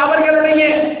அன்ஹு அவர்களுடைய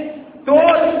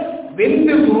தோல்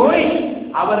வெந்து போய்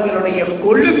அவர்களுடைய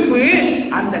கொழுப்பு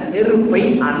அந்த நெருப்பை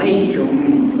அணைக்கும்.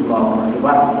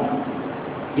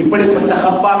 இப்படிப்பட்ட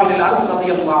கப்பா பின் அல்-அர்த்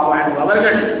ரலியல்லாஹு அன்ஹு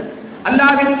அவர்கள்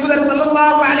அல்லாஹ்வின் தூதர்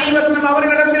ஸல்லல்லாஹு அலைஹி வஸல்லம்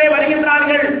அவர்களிடத்திலே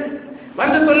வருகின்றார்கள்.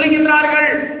 வந்து சொல்லுகின்றார்கள்,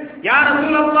 யா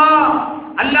ரசூலல்லாஹ்,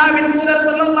 அல்லாஹ்வின் தூதர்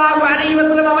ஸல்லல்லாஹு அலைஹி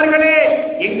வஸல்லம் அவர்களே,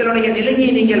 எங்களுடைய நிலையை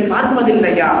நீங்கள்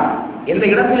பார்ப்பதில்லையா? எந்த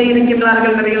இடத்திலே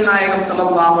இருக்கின்றார்கள் நபிகள் நாயகம்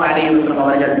ஸல்லல்லாஹு அலைஹி வஸல்லம்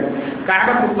அவர்கள்?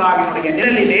 கஅபத்துல்லாஹினுடைய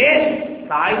நிழலிலே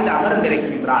சாய்ந்து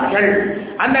அமர்ந்திருக்கின்றார்கள்.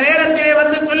 அந்த நேரத்திலே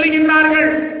வந்து சொல்லுகின்றார்கள்,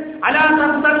 அலா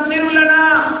தஸ்தக்பிரு லனா,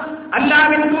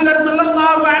 அல்லாஹ்வின் தூதர்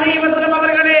ஸல்லல்லாஹு அலைஹி வஸல்லம்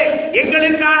அவர்களே,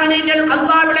 எங்களுக்காக நீங்கள்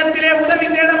அல்லாஹ்விடத்திலே உதவி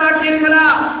தேட மாட்டீர்களா?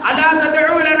 அலா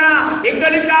ததுஊலனா,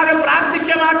 எங்களுக்காக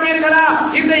பிரார்த்திக்க மாட்டீர்களா?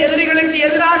 இந்த எதிரிகளுக்கு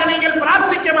எதிராக நீங்கள்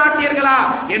பிரார்த்திக்க மாட்டீர்களா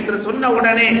என்று சொன்ன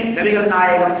உடனே நபிகள்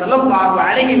நாயகம் ஸல்லல்லாஹு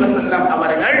அலைஹி வஸல்லம்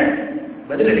அவர்கள்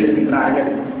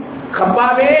பதிலளிக்கிறார்கள்.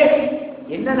 கப்பாவே,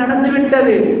 என்ன நடந்து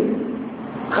விட்டது?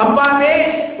 கப்பாவே,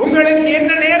 உங்களுக்கு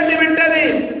என்ன நேர்ந்து விட்டது?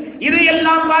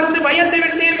 இதையெல்லாம் பார்த்து பயந்து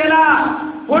விட்டீர்களா?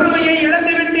 பொறுமையை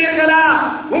இழந்து விட்டீர்களா?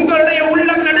 உங்களுடைய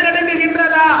உள்ளம்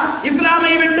நடுநடுங்குகின்றதா?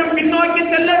 இஸ்லாமை விட்டு பின்னோக்கி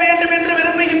செல்ல வேண்டும் என்று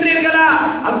விரும்புகின்றீர்களா?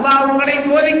 அல்லாஹ் உங்களை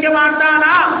சோதிக்க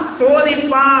மாட்டானா?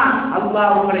 சோதிப்பான்.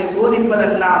 அல்லாஹ் உங்களை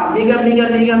சோதிப்பதெல்லாம் மிக மிக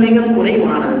மிக மிக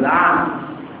குறைவானதுதான்.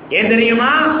 ஏன்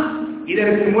தெரியுமா?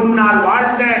 இதற்கு முன்னால்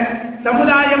வாழ்ந்த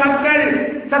சமுதாய மக்கள்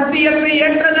சத்தியத்தை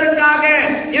ஏற்றதற்காக,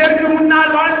 இதற்கு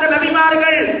முன்னால் வாழ்ந்த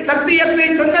நபிமார்கள் சத்தியத்தை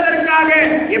சொன்னதற்காக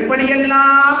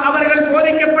எப்படியெல்லாம் அவர்கள்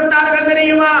சோதிக்கப்பட்டார்கள்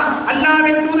தெரியுமா?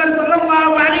 அல்லாஹ்வின் தூதர்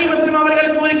ஸல்லல்லாஹு அலைஹி வஸல்லம்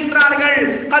அவர்கள் கூறுகிறார்கள்,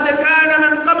 "கத் கான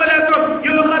மன் கபலக்கும்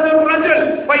யுஹது الرجل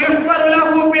فيحفر له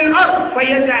بالارض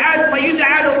فيجعل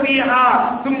فيها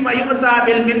ثم يؤتى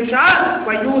بالمنشار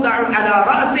فيوضع على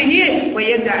رأسه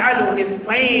فيجعل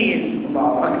نصفين."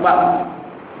 அல்லாஹ் அக்பர்.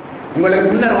 உங்களுக்கு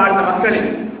முன்னர் வாழ்ந்த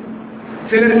மக்களில்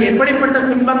சிலருக்கு எப்படிப்பட்ட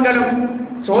துன்பங்களும்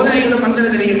சோதனைகளும் வந்தது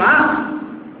தெரியுமா?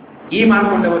 ஈமான்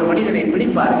கொண்ட ஒரு மனிதனை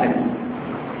பிடிப்பார்கள்,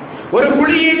 ஒரு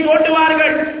குழியை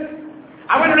தோண்டுவார்கள்,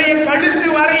 அவனுடைய கழுத்து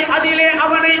வரை அதிலே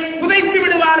அவனை புதைத்து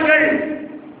விடுவார்கள்.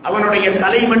 அவனுடைய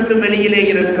தலை மட்டும் வெளியிலே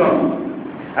இருக்கும்.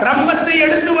 ரம்பத்தை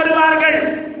எடுத்து வருவார்கள்,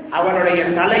 அவனுடைய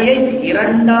தலையை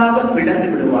இரண்டாக பிளந்து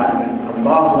விடுவார்கள்.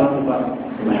 அல்லாஹ் அக்பர்.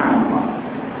 சுப்ஹானல்லாஹ்.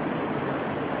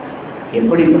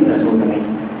 எப்படிப்பட்ட சோதனை,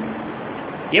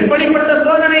 எப்படிப்பட்ட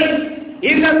சோதனை!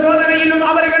 இந்த சோதனையிலும்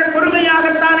அவர்கள்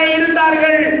பொறுமையாகத்தானே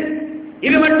இருந்தார்கள்.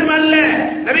 இது மட்டுமல்ல,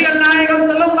 நபிகள் நாயகம்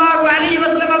ஸல்லல்லாஹு அலைஹி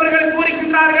வஸல்லம் அவர்கள்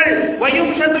கூறுகிறார்கள்,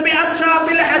 வயுஷது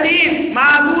பிஅஷாபில் ஹதீஸ் மா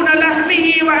தூன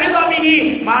லஹ்மிஹி வ இதமிஹி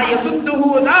மா யசுத்துஹு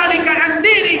ذلك عن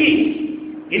دينه.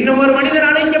 இன்னும் ஒரு மனிதன்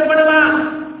அழைக்கப்படுவான்.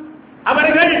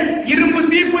 அவர்கள் இரும்பு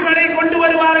சீப்புகளை கொண்டு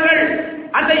வருவார்கள்.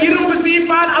 அந்த இரும்பு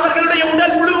சீப்பால் அவர்களுடைய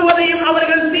உடல் முழுவதையும்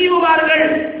அவர்கள் சீவுவார்கள்.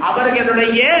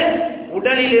 அவர்களுடைய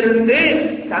உடலில் இருந்து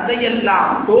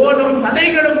சதையெல்லாம், தோலும்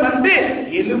சதைகளும் வந்து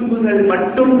எலும்புகள்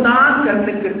மட்டும்தான்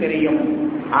கண்ணுக்கு தெரியும்.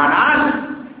 ஆனால்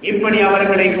இப்படி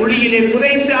அவர்களை குழியிலே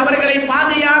புதைத்து அவர்களை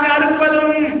பாதையாக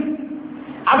அறுப்பதும்,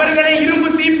 அவர்களை இரும்பு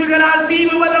சீப்புகளால்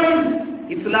சீவுவதும்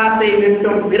இஸ்லாத்தை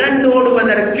விட்டும் விரண்டு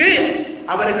ஓடுவதற்கு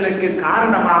அவர்களுக்கு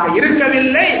காரணமாக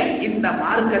இருக்கவில்லை. இந்த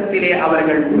மார்க்கத்திலே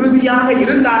அவர்கள் உறுதியாக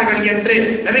இருந்தார்கள் என்று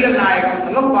நபிகள் நாயகம்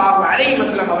ஸல்லல்லாஹு அலைஹி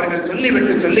வஸல்லம் அவர்கள்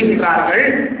சொல்லிவிட்டு சொல்லுகிறார்கள்,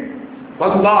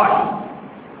 வல்லாஹ்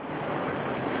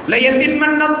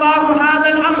லயதிம்மன்ன அல்லாஹு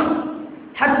ஹாதல் அம்ர்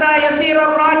ஹத்தா யஸீர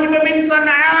الراكب من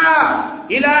صنعاء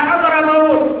الى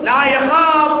حضرموت لا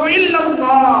يخاف الا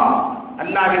الله.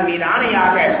 அல்லாஹ்வின் மீது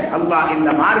ஆணையாக அல்லாஹ் இந்த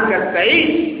மார்க்கத்தை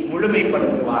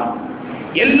முழுமைப்படுத்துவார்.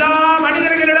 எல்லா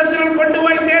மனிதர்களிடத்திலும் கொண்டு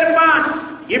போய் சேர்ப்பான்.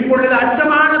 இப்பொழுது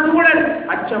அச்சமான சூழல்,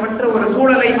 அச்சமற்ற ஒரு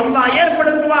சூழலை அல்லாஹ்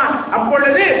ஏற்படுத்துவான்.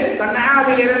 அப்பொழுது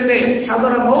சன்ஆவிலிருந்து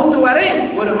ஹதரமௌத் வரை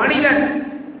ஒரு மனிதன்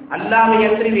அல்லாஹ்வை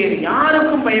அன்றி வேறு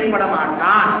யாருக்கும் பயப்பட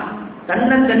மாட்டான்,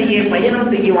 தன்னந்தனியே பயணம்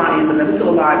செய்வான் என்று நபி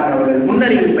ஸல்லல்லாஹு அலைஹி வஸல்லம் அவர்கள்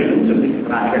முன்னறிவிப்பையும்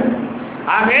சொல்லுகிறார்கள்.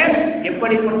 ஆக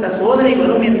எப்படிப்பட்ட சோதனை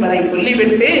வரும் என்பதை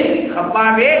சொல்லிவிட்டு,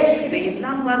 அப்பாவே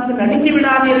இதையெல்லாம் பார்த்து நடித்து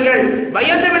விடாதீர்கள்,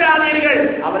 பயந்து விடாதீர்கள்.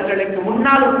 அவர்களுக்கு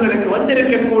முன்னால் உங்களுக்கு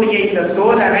வந்திருக்கக்கூடிய இந்த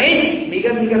சோதனை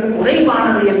மிக மிக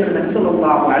குறைவானது என்று நபி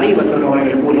ஸல்லல்லாஹு அலைஹி வஸல்லம்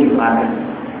அவர்கள் கூறுகிறார்கள்.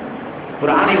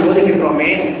 குர்ஆனை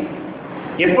ஓதுகின்றோமே,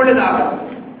 எப்பொழுதாவது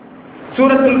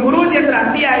சூரத்துல் புரூஜ் என்ற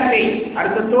அத்தியாயத்தை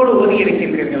அர்த்தத்தோடு ஓதி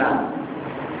இருக்கின்றீர்களா?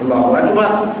 அல்லாஹு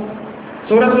அக்பர்.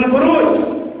 சூரத்துல் புரூஜ்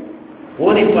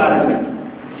ஓதி பாருங்கள்,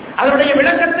 அதனுடைய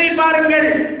விளக்கத்தை பாருங்கள்.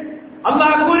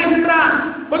 அல்லாஹ் கூறுகின்றான்,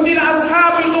 குத்தில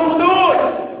அஸ்ஹாபுல் உஹ்தூத்,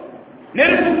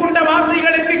 நெருப்பு கொண்ட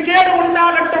வாசிகளுக்கு கேடு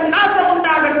உண்டாகட்டும், நாசம்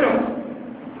உண்டாகட்டும்.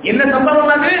 என்ன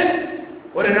சம்பவம் அது?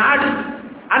 ஒரு நாடு,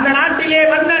 அந்த நாட்டிலே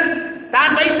மன்னன்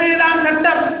தான் வைத்ததுதான்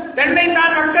சட்டம், தன்னை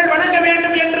தான் மக்கள் வணங்க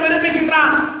வேண்டும் என்று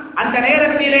விரும்புகின்றான். அந்த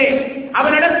நேரத்திலே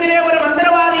அவனிடத்திலே ஒரு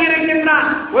மந்திரவாதி இருக்கின்றான்,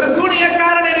 ஒரு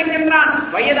சூனியக்காரன் இருக்கின்றான்.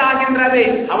 வயதாகின்றது.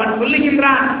 அவன்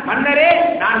சொல்லுகின்றான், மன்னரே,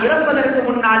 நான் இறப்பதற்கு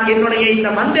முன்னால் என்னுடைய இந்த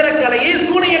மந்திரக்கலையை,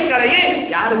 சூனியக்கலையை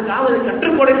யாருக்காவது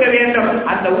கற்றுக் கொடுக்க வேண்டும்.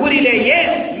 அந்த ஊரிலேயே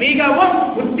மிகவும்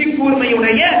புத்தி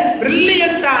கூர்மையுடைய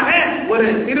பிரில்லியன்டான ஒரு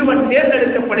சிறுவன்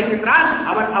தேர்ந்தெடுக்கப்படுகின்றான்.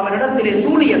 அவனிடத்திலே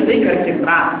சூனியத்தை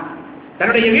கற்கின்றான்.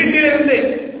 தன்னுடைய வீட்டிலிருந்து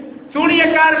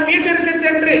சூனியக்காரன் வீட்டிற்கு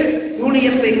சென்று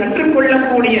சூனியத்தை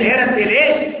கற்றுக்கொள்ளக்கூடிய நேரத்திலே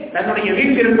தன்னுடைய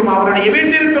வீட்டிற்கும் அவருடைய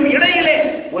வீட்டிற்கும் இடையிலே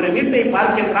ஒரு வீட்டை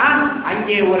பார்க்கின்றான்.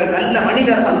 அங்கே ஒரு நல்ல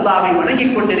மனிதர் அல்லாஹ்வை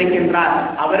வணங்கிக் கொண்டிருக்கின்றார்.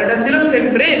 அவரிடத்திலும்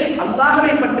சென்று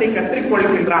அல்லாஹ்வை பற்றி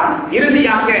கற்றுக்கொள்கின்றான்.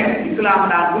 இறுதியாக இஸ்லாம்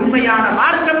தான் உண்மையான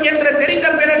மார்க்கம் என்று தெரிந்த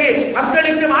பிறகு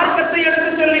மக்களுக்கு மார்க்கத்தை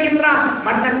எடுத்துச் சொல்லுகின்றான்.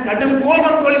 மன்னன் கடும்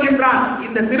கோபம் கொள்கின்றான்.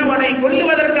 இந்த சிறுவனை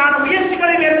கொல்லுவதற்கான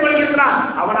முயற்சிகளை மேற்கொள்கின்றான்.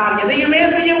 அவனால் எதையுமே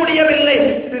செய்ய முடியவில்லை.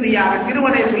 இறுதியாக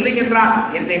சிறுவனை சொல்லுகின்றான்,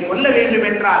 என்னை கொல்ல வேண்டும்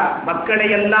என்றால் மக்களை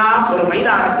எல்லாம் ஒரு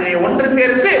மைதானத்திலே ஒன்று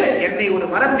சேர்த்து என்னை ஒரு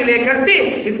மரத்திலே கட்டி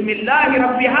பிஸ்மில்லாஹி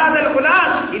ரப்பி ஹாதல்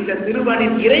குலாம், இந்த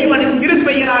சிறுவனின் இறைவனின்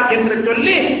திருப்பெயரால் என்று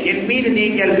சொல்லி என் மீது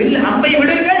நீங்கள் வில் அம்பை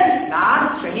விடுங்கள், நான்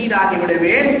ஷஹீதாகி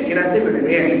விடுவேன், இறந்து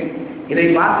விடுவேன். இதை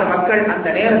பார்த்த மக்கள் அந்த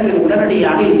நேரத்தில்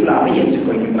உடனடியாக இஸ்லாமை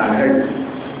ஏற்றுக்கொள்கின்றார்கள்.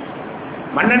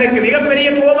 மன்னனுக்கு மிகப்பெரிய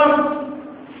கோபம்.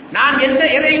 நான்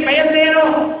எதை பயந்தேனோ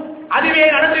அதுவே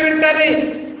நடந்துவிட்டது.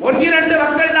 ஒன்றிரண்டு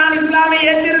மக்கள் தான் இஸ்லாமை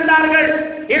ஏற்றிருந்தார்கள்,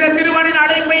 இந்த சிறுவனின்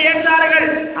அழைப்பை ஏற்றார்கள்.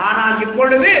 ஆனால்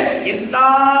இப்பொழுது எல்லா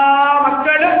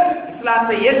மக்களும்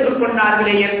இஸ்லாத்தை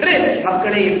ஏற்றுக்கொண்டார்களே என்று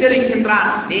மக்களை எச்சரிக்கின்றான்.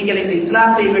 நீங்கள் இந்த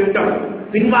இஸ்லாத்தை விட்டோம்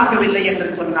பின்வாங்கவில்லை என்று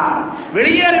சொன்னார்,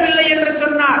 வெளியேறவில்லை என்று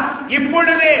சொன்னார்.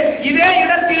 இப்பொழுது இதே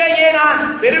இடத்திலேயே நான்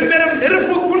பெரும் பெரும்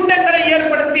நெருப்பு குண்டங்களை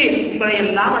ஏற்படுத்தி உங்களை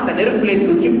எல்லாம் அந்த நெருப்பிலே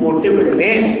தூக்கி போட்டு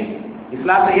விடுவேன்.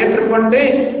 இஸ்லாத்தை ஏற்றுக்கொண்டு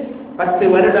 10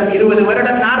 வருடம் 20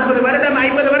 வருடம் 40 வருடம்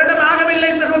 50 வருடம் ஆகவில்லை.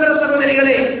 சகோதர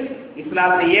சகோதரிகளே,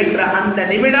 இஸ்லாத்தை ஏற்ற அந்த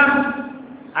நிமிடம்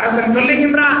அரசன்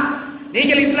சொல்லுகின்றான்,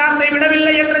 நீங்கள் இஸ்லாத்தை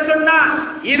விடவில்லை என்று சொன்னால்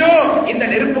இதோ இந்த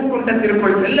நெருப்பு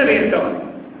குண்டத்திற்குள் செல்ல வேண்டும்.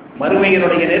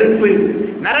 மறுமையினுடைய நெருப்பு,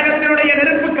 நரகத்தினுடைய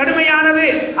நெருப்பு கடுமையானது.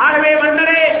 ஆகவே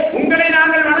மன்னரே, உங்களை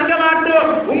நாங்கள் வணங்க மாட்டோம்,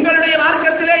 உங்களுடைய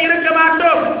மார்க்கத்திலே இருக்க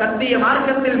மாட்டோம், சத்திய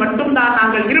மார்க்கத்தில் மட்டும்தான்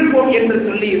நாங்கள் இருப்போம் என்று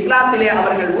சொல்லி இஸ்லாத்திலே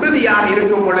அவர்கள் உறுதியாக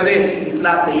இருக்கும் பொழுது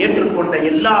இஸ்லாத்தை ஏற்றுக்கொண்ட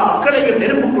எல்லா மக்களையும்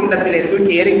நெருப்பு குண்டத்திலே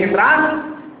தூக்கி எறிகின்றான்.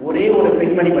 ஒரே ஒரு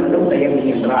பெண்மணி மட்டும்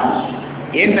தயங்குகின்றார்.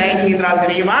 ஏன் தயங்குகின்றார்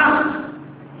தெரியுமா?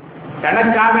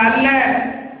 தனக்காக அல்ல,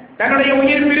 தன்னுடைய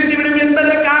உயிர் பிரிந்துவிடும்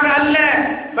என்பதற்காக அல்ல.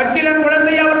 பச்சிளம்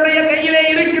குழந்தை அவருடைய கையிலே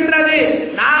இருக்கின்றது.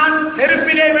 நான்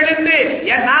நெருப்பிலே விழுந்து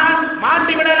நான்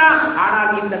மாட்டிவிடலாம்,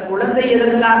 ஆனால் இந்த குழந்தை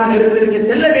எதற்காக நெருப்பிற்கு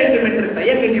செல்ல வேண்டும் என்று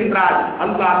தயங்குகின்றார்.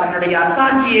 அல்லாஹ் தன்னுடைய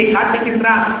அத்தாட்சியை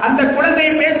காட்டுகின்றார். அந்த குழந்தை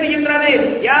பேசுகின்றது,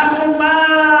 யா உம்மா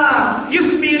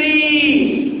யுஸ்பிரி,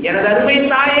 எனது அருமை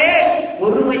தாயே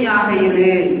பொறுமையாக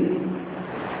இரு,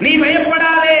 நீ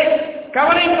பயப்படாதே,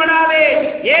 கவலைப்படாதே.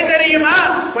 ஏன் தெரியுமா?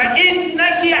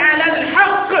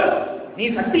 நீ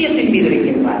சத்தியத்தின் மீது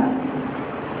இருக்கின்றாய்,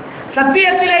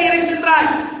 சத்தியத்திலே இருக்கின்றாய்,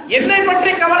 என்னை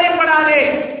பற்றி கவலைப்படாதே,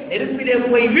 நெருப்பிலே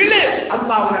போய் விழு,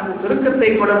 அல்லாஹ் உனக்கு சொர்க்கத்தை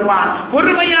கொடுப்பான்.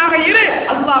 பொறுமையாக இரு,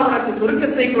 அல்லாஹ் உனக்கு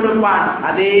சொர்க்கத்தை கொடுப்பான்.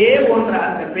 அதே போன்ற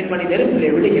அந்த பெண்மணி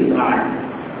நெருப்பிலே விழுகின்றாள்.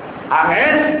 ஆக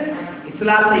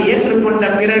இஸ்லாத்தை ஏற்றுக்கொண்ட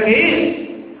பிறகு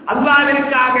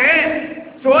அல்லாஹ்விற்காக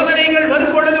சோதனைகள்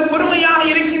வரும் பொழுது பொறுமையாக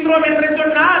இருக்கின்றோம் என்று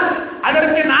சொன்னால்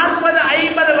அதற்கு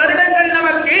 40-50 வருடங்கள்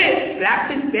நமக்கு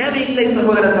பிராக்டிஸ் தேவையில்லை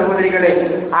சகோதர சகோதரிகளே.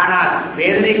 ஆனால்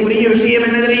வேதனைக்குரிய விஷயம்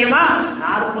என்ன தெரியுமா?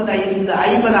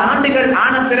 40-50 ஆண்டுகள்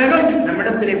ஆன பிறகும்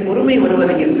நம்மிடத்திலே பொறுமை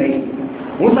வருவது இல்லை.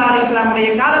 மூசா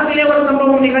அலைஹிஸ்ஸலாமுடைய காலத்திலே ஒரு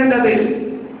சம்பவம் நிகழ்ந்தது.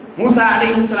 மூசா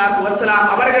அலைஹிஸ்ஸலாத்து வஸ்ஸலாம்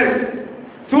அவர்கள்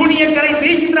சூனியக்கரை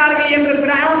செய்கின்றார்கள் என்று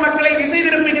ஃபிரௌன் மக்களை திசை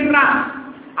திருப்புகின்றான்.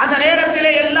 அந்த நேரத்திலே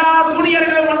எல்லா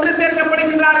சூனியர்களும் ஒன்று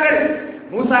சேர்க்கப்படுகின்றார்கள்.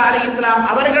 மூசா அலைஹிஸ்ஸலாம்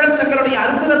அவர்களும் தங்களுடைய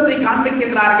அற்புதத்தை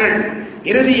காண்பிக்கின்றார்கள்.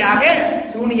 இறுதியாக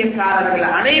சூனியக்காரர்கள்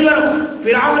அனைவரும்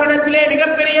ஃபிரௌனிடத்திலே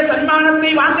மிகப்பெரிய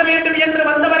சன்மானத்தை வாங்க வேண்டும் என்று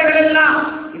வந்தவர்கள் எல்லாம்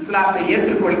இஸ்லாத்தை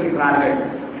ஏற்றுக்கொள்கின்றார்கள்.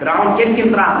 ஃபிரௌன்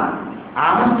கேட்கின்றான்,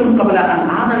 ஆமத்தும்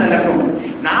கபலன் ஆனலகும்,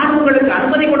 நான் உங்களுக்கு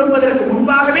அனுமதி கொடுப்பதற்கு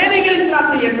முன்பாகவே நீங்கள்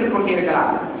இஸ்லாத்தை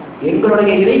ஏற்றுக்கொண்டீர்களாம்.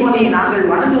 எங்களுடைய இறைவனை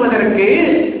நாங்கள் வணங்குவதற்கு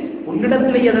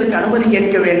உன்னிடத்தில் எதற்கு அனுமதி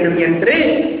கேட்க வேண்டும் என்று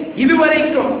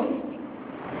இதுவரைக்கும்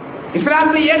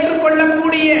இஸ்லாத்தை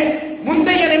ஏற்றுக்கொள்ளக்கூடிய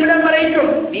முந்தைய நிமிடம்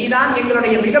வரைக்கும் நீதான்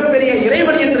எங்களுடைய மிகப்பெரிய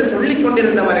இறைவன் என்று சொல்லிக்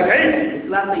கொண்டிருந்தவர்கள்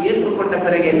இஸ்லாத்தை ஏற்றுக்கொண்ட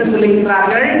பிறகு என்ன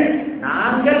சொல்லுகின்றார்கள்?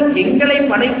 நாங்கள் எங்களை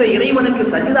படைத்த இறைவனுக்கு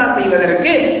சஜ்தா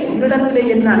செய்வதற்கு உன்னிடத்திலே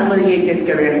என்ன அனுமதியை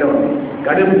கேட்க வேண்டும்?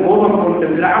 கடும் கோபம் கொண்டு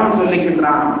ஃபிரௌன்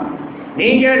சொல்லுகின்றான்,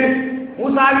 நீங்கள்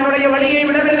மூசாவினுடைய வழியை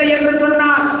விடவில்லை என்று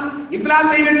சொன்னார்,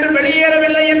 இஸ்லாத்தை விட்டு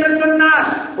வெளியேறவில்லை என்று சொன்னார்,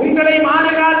 உங்களை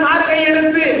மாறுகால் மார்கை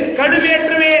எடுத்து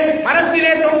கடுவேற்றுவேன்,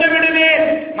 மரத்திலே தொங்க விடுவேன்,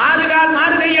 மாறுகால்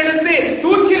மார்கை எடுத்து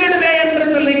தூக்கிலிடுவேன் என்று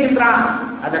சொல்லுகின்றான்.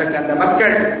 அதற்கு அந்த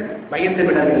மக்கள் பயந்து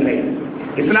விடவில்லை,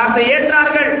 இஸ்லாத்தை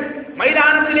ஏற்றார்கள்.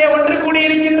 மைதானத்திலே ஒன்று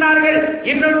கூடியிருக்கின்றார்கள்.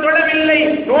 இன்னும் தொடவில்லை,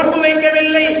 நோன்பு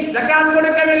வைக்கவில்லை, ஜகாத்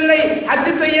கொடுக்கவில்லை,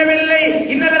 ஹஜ் செய்யவில்லை,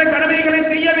 இன்னதர கடமைகளை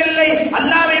செய்யவில்லை,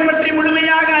 அல்லாஹ்வை பற்றி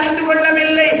முழுமையாக அறிந்து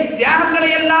கொள்ளவில்லை, தியாகங்களை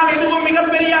எல்லாம் எதுவும்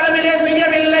மிகப்பெரிய அளவிலே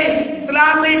செய்யவில்லை.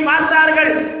 இஸ்லாத்தை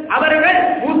பார்த்தார்கள். அவர்கள்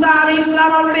மூசா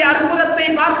அலைஹிஸ்ஸலாம் அவருடைய அற்புதத்தை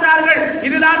பார்த்தார்கள்.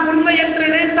 இதுதான் உண்மை என்று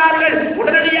நினைத்தார்கள்.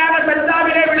 உடனடியாக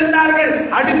சஜ்தாவிலே விழுந்தார்கள்.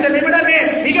 அடுத்த நிமிடமே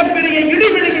மிகப்பெரிய இடி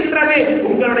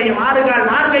உன்னுடைய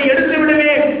மார்கை எடுத்து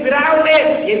விடுவேன், பிராவுனே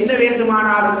என்ன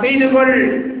வேண்டுமானாலும் செய்து கொள்.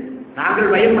 நாங்கள்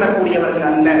பயப்படக்கூடியவர்கள்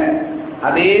அல்ல.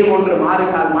 அதே போன்று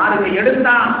மார்கை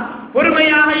எடுத்தான்.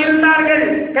 பொறுமையாக இருந்தார்கள்.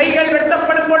 கைகள்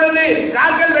வெட்டப்படும் பொழுது,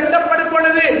 கால்கள் வெட்டப்படும்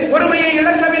பொழுது பொறுமையை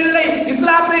இழக்கவில்லை,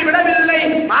 இஸ்லாத்தை விடவில்லை,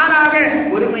 மாறாக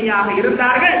பொறுமையாக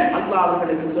இருந்தார்கள். அல்லாஹ்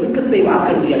அவர்களுக்கு சொர்க்கத்தை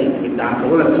வாக்குறுதி அளித்து விட்டார்.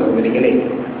 சகோதரர்களே,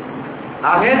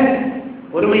 ஆக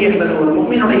பொறுமை என்பது ஒரு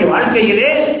முஃமினுடைய வாழ்க்கையிலே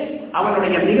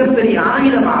அவனுடைய மிகப்பெரிய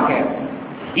ஆயுதமாக,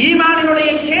 ஈமானினுடைய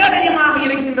கேடயமாக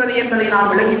இருக்கின்றது என்பதை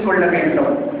நாம் விளங்கிக் கொள்ள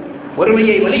வேண்டும்.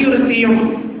 பொறுமையை வலியுறுத்தியும்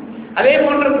அதே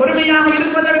போன்று பொறுமையாக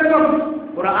இருப்பதற்கும்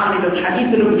குர்ஆனிலும்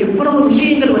ஹதீஸிலும் எவ்வளவு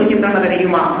விஷயங்கள் வருகின்றன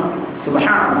தெரியுமா?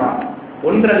 சுப்ஹானல்லாஹ்,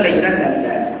 ஒன்றல்ல இரண்டல்ல.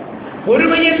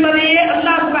 பொறுமை என்பதையே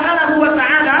அல்லாஹ் சுப்ஹானஹு வ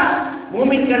தஆலா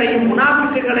மூமின்களையும்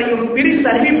முனாஃபிக்குகளையும் பிரித்து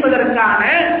அறிவிப்பதற்கான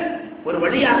ஒரு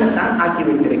வழியாகத்தான் ஆக்கி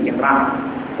வைத்திருக்கின்றான்.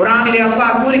 குர்ஆனிலே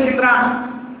அல்லாஹ் கூறுகின்றான்,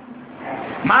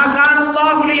 மா கான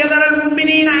அல்லாஹு லியதரல்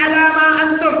முஃமினீன அலா மா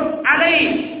அன்தும் அலைஹி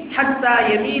ஹத்தா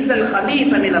யமீஸல்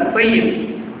கபீஸ மினத் தய்யிப்.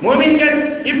 மூமின்கள்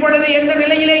இப்பொழுது எந்த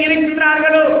நிலையிலே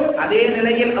இருக்கின்றார்களோ அதே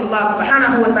நிலையில் அல்லாஹ்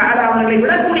சுப்ஹானஹு வ தஆலா அவர்களை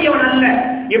விடக்கூடியவன் அல்ல.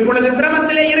 இப்பொழுது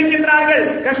சிரமத்திலே இருக்கின்றார்கள்,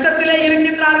 கஷ்டத்திலே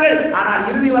இருக்கின்றார்கள், ஆனால்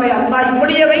இறுதி வரை அல்லாஹ்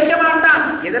இப்படியே வைக்க மாட்டான்.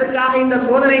 எதற்காக இந்த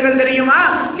சோதனைகள் தெரியுமா?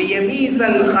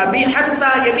 லியமீஸல் கபீஸ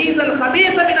ஹத்தா யமீஸல்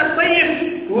கபீஸ மினத் தய்யிப்.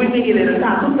 தூய்மையிலிருந்து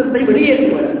அசுத்தத்தை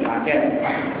வெளியேற்றுவதற்காக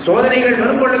சோதனைகள்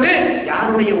வரும் பொழுது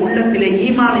யாருடைய உள்ளத்திலே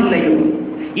ஈமான் இல்லையோ,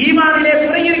 ஈமானிலே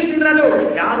குறை இருக்கின்றதோ,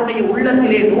 யாருடைய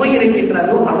உள்ளத்திலே நோய்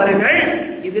இருக்கின்றதோ அவர்கள்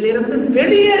இதிலிருந்து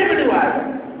வெளியேறி விடுவார்கள்.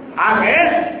 ஆக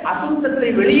அசுத்தத்தை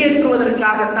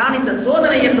வெளியேற்றுவதற்காகத்தான் இந்த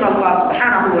சோதனை என்று அல்லாஹ்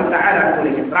சுப்ஹானஹு வ தஆலா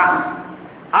கூறுகின்றான்.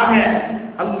 ஆக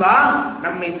அல்லாஹ்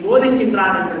நம்மை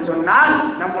சோதிக்கின்றான் என்று சொன்னால்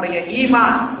நம்முடைய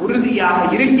ஈமான் உறுதியாக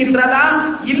இருக்கின்றதா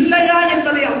இல்லையா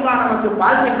என்பதை அல்லாஹ் நமக்கு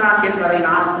பார்க்கின்றான் என்பதை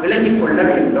நாம் விளங்கிக் கொள்ள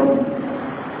வேண்டும்.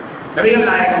 நபிகள்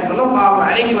நாயகம் ஸல்லல்லாஹு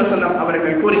அலைஹி வஸல்லம்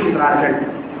அவர்கள் கூறுகின்றார்கள்,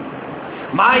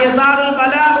 மா யஸாலுல்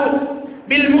பலாஉ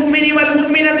பில் முஃமினி வல்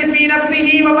முஃமினதி ஃபீ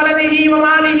நஃப்ஸிஹி வ வலதிஹி வ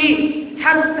மாலிஹி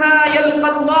ஹத்தா யல்கா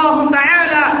அல்லாஹு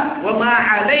தஆலா வ மா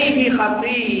அலைஹி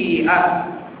ஹஃபீஅ.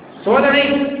 சோதனை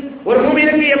ஒரு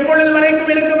முஃமினுக்கு எப்பொழுது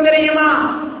வரைக்கும் இருக்கும் தெரியுமா?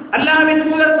 அல்லாஹ்வின்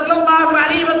தூதர் ஸல்லல்லாஹு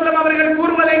அலைஹி வஸல்லம் அவர்கள்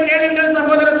கூறுவதை கேளுங்கள்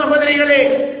சகோதர சகோதரிகளே.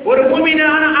 ஒரு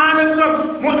முஃமினான ஆணுக்கும்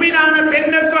முஃமினான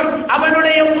பெண்ணுக்கும்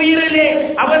அவனுடைய உயிரிலே,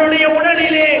 அவனுடைய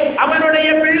உடலிலே, அவனுடைய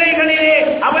பிள்ளைகளிலே,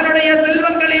 அவனுடைய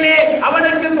செல்வங்களிலே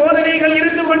அவனுக்கு சோதனைகள்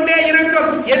இருந்து கொண்டே இருக்கும்.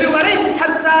 எதுவரை?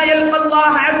 ஹத்தா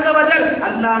யல்கல்லாஹு அஸ்ஸ வஜல்,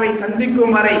 அல்லாஹ்வை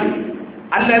சந்திக்கும் வரை,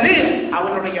 அல்லது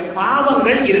அவனுடைய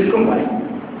பாவங்கள் இருக்கும் வரை.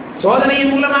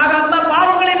 சோதனையின் மூலமாக அல்லாஹ்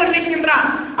பாவங்களை மன்னிக்கின்றான்.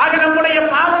 ஆக நம்முடைய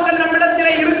பாவங்கள்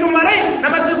நம்மிடத்திலே இருக்கும் வரை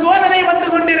நமக்கு சோதனை வந்து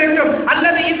கொண்டிருக்கும்,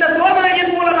 அல்லது இந்த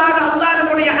சோதனையின் மூலமாக அல்லாஹ்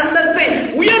நம்முடைய அந்தஸ்தை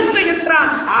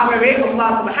உயர்த்துகின்றான். ஆகவே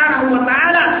அல்லாஹ் சுப்ஹானஹு வ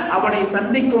தஆலா அவனை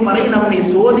சந்திக்கும் வரை நம்மை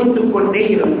சோதித்துக் கொண்டே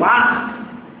இருப்பான்.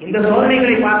 இந்த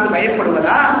சோதனைகளை பார்த்து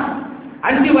பயப்படுவதா,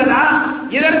 அஞ்சுவதா?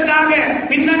 இதற்காக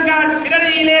பின்னங்கால்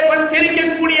பிறரையிலே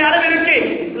தெரிக்கக்கூடிய அளவிற்கு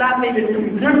இஸ்லாத்தை விட்டு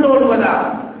விரண்டோடுவதா?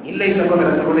 இல்லை சகோதர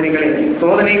சகோதரிகளே.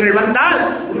 சோதனைகள் வந்தால்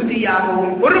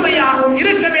உறுதியாகவும் பொறுமையாகவும்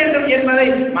இருக்க வேண்டும் என்பதை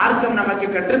மார்க்கம் நமக்கு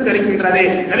கற்றுத் தருகின்றது.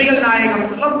 நபிகள் நாயகம்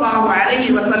ஸல்லல்லாஹு அலைஹி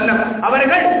வஸல்லம்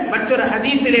அவர்கள் மற்றொரு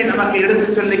ஹதீஸிலே நமக்கு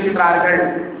எடுத்துச் சொல்லுகின்றார்கள்,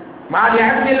 மாலி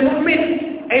அப்துல் முஃமின்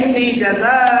இன்னி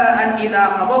ஜஸாஅன் இதா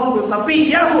கபௌது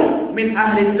ஸஃபிய்யஹு மின்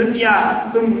அஹ்லி துன்யா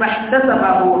ثم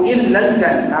احتسبه இல்ல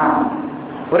الجنة.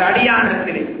 ஒரு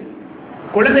அடியானிடத்திலே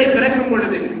குழந்தை பிறக்கும்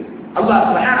பொழுது அல்லாஹ்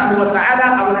சுப்ஹானஹு வ தஆலா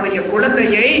அவருடைய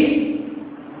குழந்தையை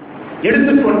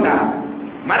எடுத்துக்கொண்டார்,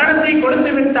 மரணத்தை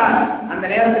கொடுத்து விட்டார். அந்த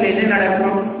நேரத்தில் என்ன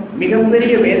நடக்கும்?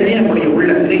 மிகப்பெரிய வேதனை நம்முடைய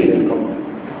உள்ளத்திலே இருக்கும்.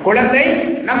 குழந்தை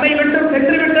நம்மை விட்டு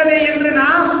சென்று விட்டதே என்று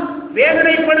நாம்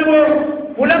வேதனைப்படுவோம்,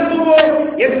 புலம்புவோம்.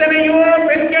 எத்தனையோ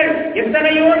பெண்கள்,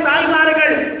 எத்தனையோ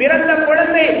தாய்மார்கள் பிறந்த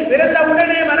குழந்தை பிறந்த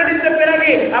உடனே மரணித்த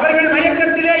பிறகு அவர்கள்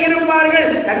மயக்கத்திலே இருப்பார்கள்.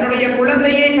 தன்னுடைய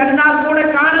குழந்தையை கண்ணால் கூட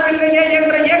காணவில்லையே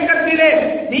என்ற ஏக்கத்திலே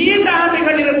நீண்ட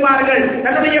ஆண்டுகள் இருப்பார்கள்.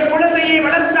 தன்னுடைய குழந்தையை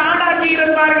வளர்த்து ஆளாக்கி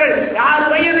இருப்பார்கள். 6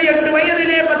 வயது, 8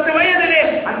 வயதிலே, 10 வயதிலே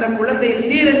அந்த குழந்தை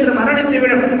திடீரென்று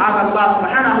மரணித்துவிடும். அல்லாஹ்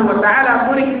சுப்ஹானஹு வ தஆலா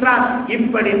கூறுகின்றான்,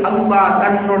 இப்படி அல்லாஹ்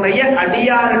தன்னுடைய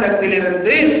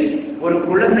அடியாரிடத்திலிருந்து ஒரு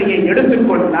குழந்தையை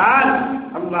எடுத்துக்கொண்டால்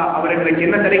அல்லாஹ் அவர்களுக்கு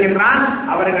என்ன தருகின்றான்?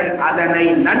 அவர்கள் அதனை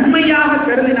நன்மையாக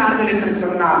கருதினார்கள் என்று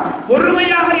சொன்னார்,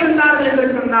 பொறுமையாக இருந்தார்கள் என்று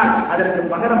சொன்னார், அதற்கு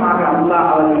பகரமாக அல்லாஹ்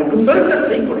அவர்களுக்கு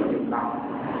சொர்க்கத்தை கொடுக்கின்றான்.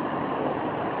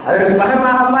 அதற்கு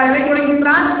பகரமாக அல்லாஹ் எதை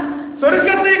கொடுக்கின்றான்?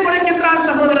 சொர்க்கத்தை கொடுக்கின்றான்.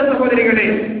 சகோதர சகோதரிகளே,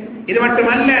 இது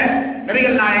மட்டுமல்ல,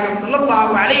 நபிகள் நாயகம்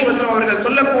ஸல்லல்லாஹு அலைஹி வஸல்லம் அவர்கள்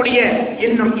சொல்லக்கூடிய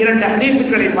இன்னும் 2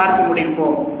 ஹதீஸ்களை பார்த்து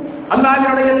முடிப்போம்.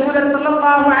 அல்லாஹ்வுடைய தூதர்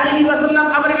ஸல்லல்லாஹு அலைஹி வஸல்லம்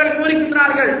அவர்கள்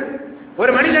கூறுகிறார்கள்,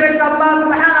 ஒரு மனிதருக்கு அல்லாஹ்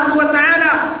சுப்ஹானஹு வ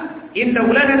தஆலா இந்த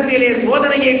உலகத்திலே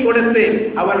சோதனையை கொடுத்து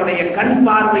அவனுடைய கண்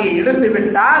பார்வையை எடுத்து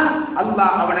விட்டால்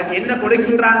அல்லாஹ் அவனுக்கு என்ன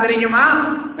கொடுக்கின்றான் தெரியுமா?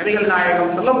 நபிகள்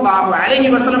நாயகம் ஸல்லல்லாஹு அலைஹி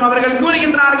வஸல்லம் அவர்கள்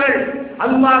கூறுகின்றார்கள்,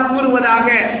 அல்லாஹ் கூறுவதாக,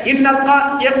 இன்னல்லாஹ்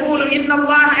யகூலு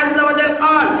இன்னல்லாஹ் அஸ்ஸ வ ஜல்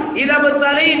قال اذا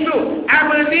ابتليت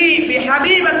عبدي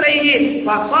بحبيبتيه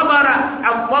فصبر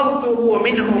عوضته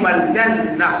منهما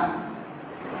الجنه.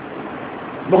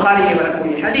 புகாரியில்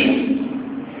வரக்கூடிய ஹதீஸ்.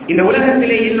 இந்த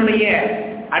உலகத்திலே என்னுடைய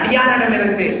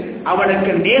அடியானிடமிருந்து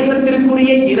அவனுக்கு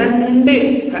நேசத்திற்குரிய 2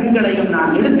 கண்களையும்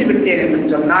நான் எடுத்து விட்டேன் என்று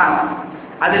சொன்னார்.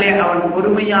 அதிலே அவன்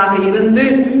பொறுமையாக இருந்து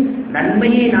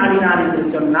நன்மையை நாடினான் என்று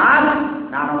சொன்னால்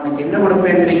நான் அவனுக்கு என்ன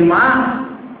கொடுப்பேன் தெரியுமா?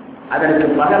 அதற்கு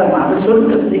பகரமாக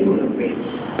சொர்க்கத்தை கொடுப்பேன்.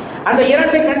 அந்த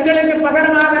 2 கண்களுக்கு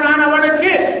பகரமாக நான்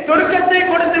அவனுக்கு சொர்க்கத்தை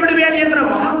கொடுத்து விடுவேன் என்ற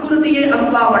வாக்குறுதியை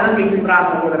அல்லாஹ் வழங்குகின்றார்.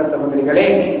 சகோதர சகோதரிகளே,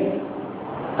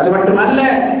 அது மட்டுமல்ல,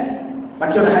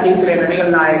 மற்றொரு ஹதீஸிலே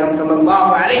நபிகள் நாயகம்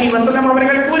ஸல்லல்லாஹு அலைஹி வஸல்லம்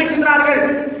அவர்கள் கூறுகின்றார்கள்,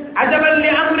 அஜபல்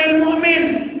லிஅம்ரில் முஃமின்,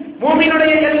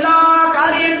 முஃமினுடைய எல்லா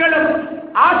காரியங்களும்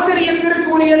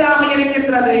ஆச்சரியத்திற்குரியதாக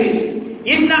இருக்கின்றது.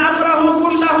 இன்ன அம்ரஹு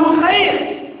குல்லஹு கைர்,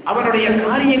 அவனுடைய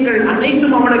காரியங்கள்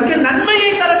அனைத்தும் அவனுக்கு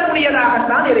நன்மையை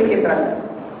தரக்கூடியதாகத்தான் இருக்கின்றது.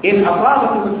 இன்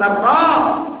அஸாபஹு ஸர்ரா,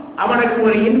 அவனுக்கு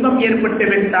ஒரு இன்பம் ஏற்பட்டு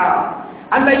விட்டால்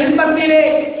அந்த இன்பத்திலே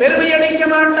பெருமை அளிக்க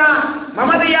மாட்டான்,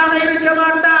 மமதையாக இருக்க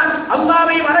மாட்டான்,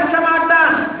 அல்லாஹ்வை மறக்க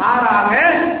மாட்டான். மாறாக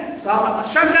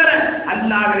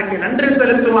அல்லாஹ்விற்கு நன்றி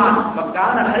செலுத்துவான்.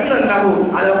 வக்கான கைரன் லஹு,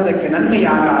 அது அவனுக்கு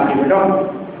நன்மையாக ஆகிவிடும்.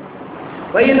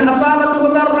 வயின் அஸாபஹு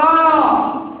ஸர்ரா,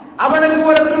 அவனுக்கு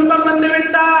ஒரு துன்பம்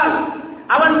வந்துவிட்டால்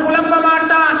அவன் புலம்ப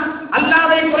மாட்டான்,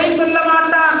 அல்லாஹ்வை குறை சொல்ல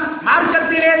மாட்டான்,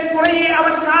 மார்க்கத்திலே குறையை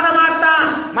அவன் காண மாட்டான்.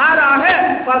 மாறாக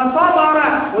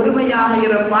பொறுமையாக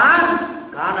இருப்பான்.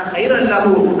 கான கைரன்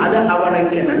லஹு, அது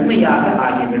அவனுக்கு நன்மையாக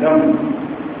ஆகிவிடும்.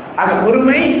 ஆக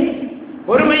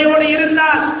பொறுமையோடு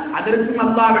இருந்தால் அதற்கும்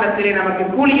அல்லாஹ்விடத்திலே நமக்கு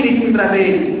கூலி இருக்கின்றது.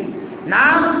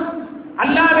 நாம்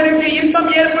அல்லாஹ்விற்கு இன்பம்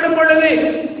ஏற்படும் பொழுது,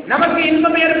 நமக்கு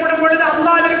இன்பம் ஏற்படும் பொழுது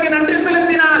அல்லாஹ்விற்கு நன்றி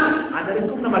செலுத்தினால்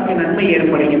அதற்கும் நமக்கு நன்மை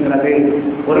ஏற்படுகின்றது.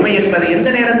 பொறுமை என்பது எந்த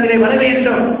நேரத்திலே வர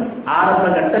வேண்டும்? ஆரம்ப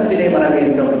கட்டத்திலே வர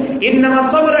வேண்டும். இன்னம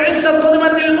ஸப்ரு இன்த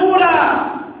ஸுல்மத்தில் ஊலா,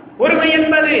 பொறுமை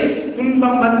என்பது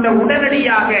துன்பம் வந்த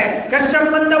உடனடியாக, கஷ்டம்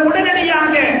வந்த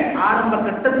உடனடியாக ஆரம்ப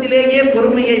கட்டத்திலேயே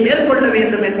பொறுமையை மேற்கொள்ள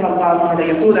வேண்டும் என்று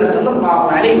அல்லாஹ்வுடைய தூதர் ஸல்லல்லாஹு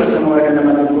அலைஹி வஸல்லம் அவர்கள்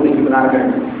நமக்கு கூறுகிறார்கள்.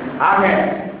 ஆக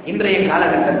இன்றைய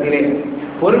காலகட்டத்திலே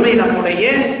பொறுமை நம்முடைய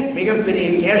மிகப்பெரிய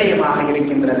கேடயமாக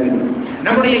இருக்கின்றது.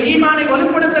 நம்முடைய ஈமானை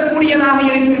வலுப்படுத்தக்கூடியதாக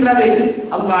இருக்கின்றது.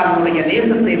 அல்லாஹ்வுடைய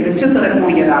தேசத்தை பெற்றுத்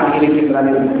தரக்கூடியதாக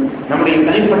இருக்கின்றது. நம்முடைய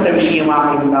தனிப்பட்ட விஷயமாக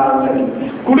இருந்தாலும் சரி,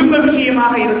 குடும்ப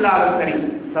விஷயமாக இருந்தாலும் சரி,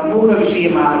 சமூக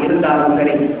விஷயமாக இருந்தாலும்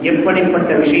சரி,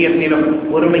 எப்படிப்பட்ட விஷயத்திலும்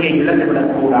பொறுமையை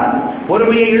இழந்துவிடக் கூடாது.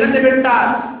 பொறுமையை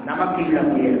இழந்துவிட்டால் நமக்கு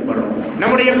இழப்பு ஏற்படும்,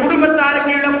 நம்முடைய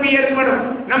குடும்பத்தாருக்கு இழப்பு ஏற்படும்,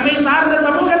 நம்மை சார்ந்த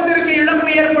சமூகத்திற்கு இழப்பு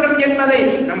ஏற்படும் என்பதை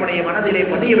நம்முடைய மனதிலே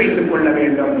பதிய வைத்துக் கொள்ள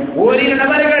வேண்டும். ஓரிரு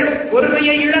நபர்கள்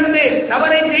பொறுமையை இழந்து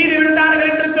தவறை செய்து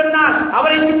விட்டார்கள் என்று சொன்னால்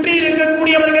அவரை சுற்றி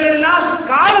இருக்கக்கூடியவர்கள் எல்லாம்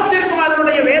காலத்திற்கும்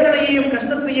அதனுடைய வேதனையையும்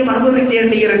கஷ்டத்தையும் அனுபவிக்க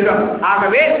வேண்டியிருக்கும்.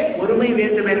 ஆகவே பொறுமை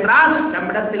வேண்டும் என்றால்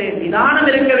நம்மிடத்திலே நிதானம்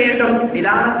இருக்க வேண்டும்.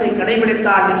 நிதானத்தை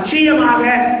கடைபிடித்தால் நிச்சயமாக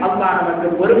அல்லாஹ் நமக்கு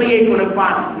பொறுமையை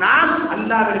கொடுப்பான். நாம்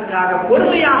அல்லாஹ்விற்காக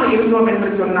பொறுமையாக இருந்தோம் என்று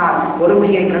சொன்னால்,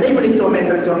 பொறுமையை கடைபிடித்தோம்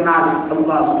என்று சொன்னால்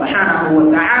அல்லாஹ் சுப்ஹானஹு வ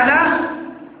தஆலா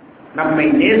நம்மை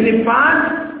நேசிப்பான்,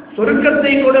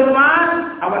 சொர்க்கத்தை கொடுப்பான்,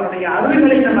 அவனுடைய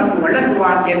அருள்களை நமக்கு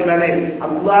வழங்குவான் என்பது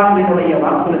அல்லாஹ்வினுடைய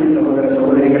வாக்குறுதி. சகோதர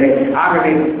சகோதரிகளே,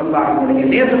 ஆகவே அல்லாஹ்வினுடைய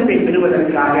நேசத்தை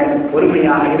பெறுவதற்காக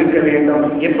பொறுமையாக இருக்க வேண்டும்.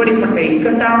 எப்படிப்பட்ட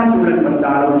இக்கட்டான சூழல்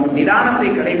வந்தாலும் நிதானத்தை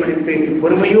கடைபிடித்து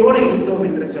பொறுமையோடு இருந்தோம்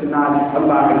என்று சொன்னால்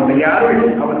அல்லாஹ்வினுடைய அருள்,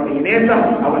 அவனுடைய நேசம்,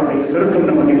 அவனுடைய சொர்க்கம்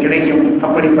நமக்கு கிடைக்கும்.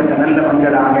 அப்படிப்பட்ட நல்ல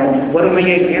மக்களாக,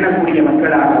 பொறுமையை பேணக்கூடிய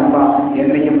மக்களாக அல்லாஹ்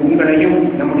என்னையும் உங்களையும்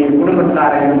நம்முடைய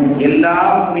குடும்பத்தாரையும் எல்லா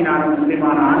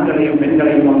முஸ்லிமான ஆண்களையும்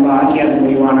பெண்களையும் அல்லாஹ் ஆக்கியது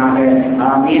புரிவானாக.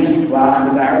 ஆமீன்.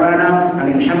 வஆஹிரு தஅவானா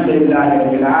அல்ஹம்துலில்லாஹி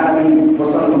ரப்பில் ஆலமீன்.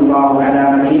 வஸல்லல்லாஹு அலா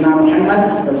நபியினா முஹம்மத்.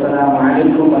 வஸ்ஸலாமு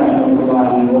அலைக்கும்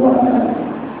வரஹ்மத்துல்லாஹி வபரகாத்துஹு.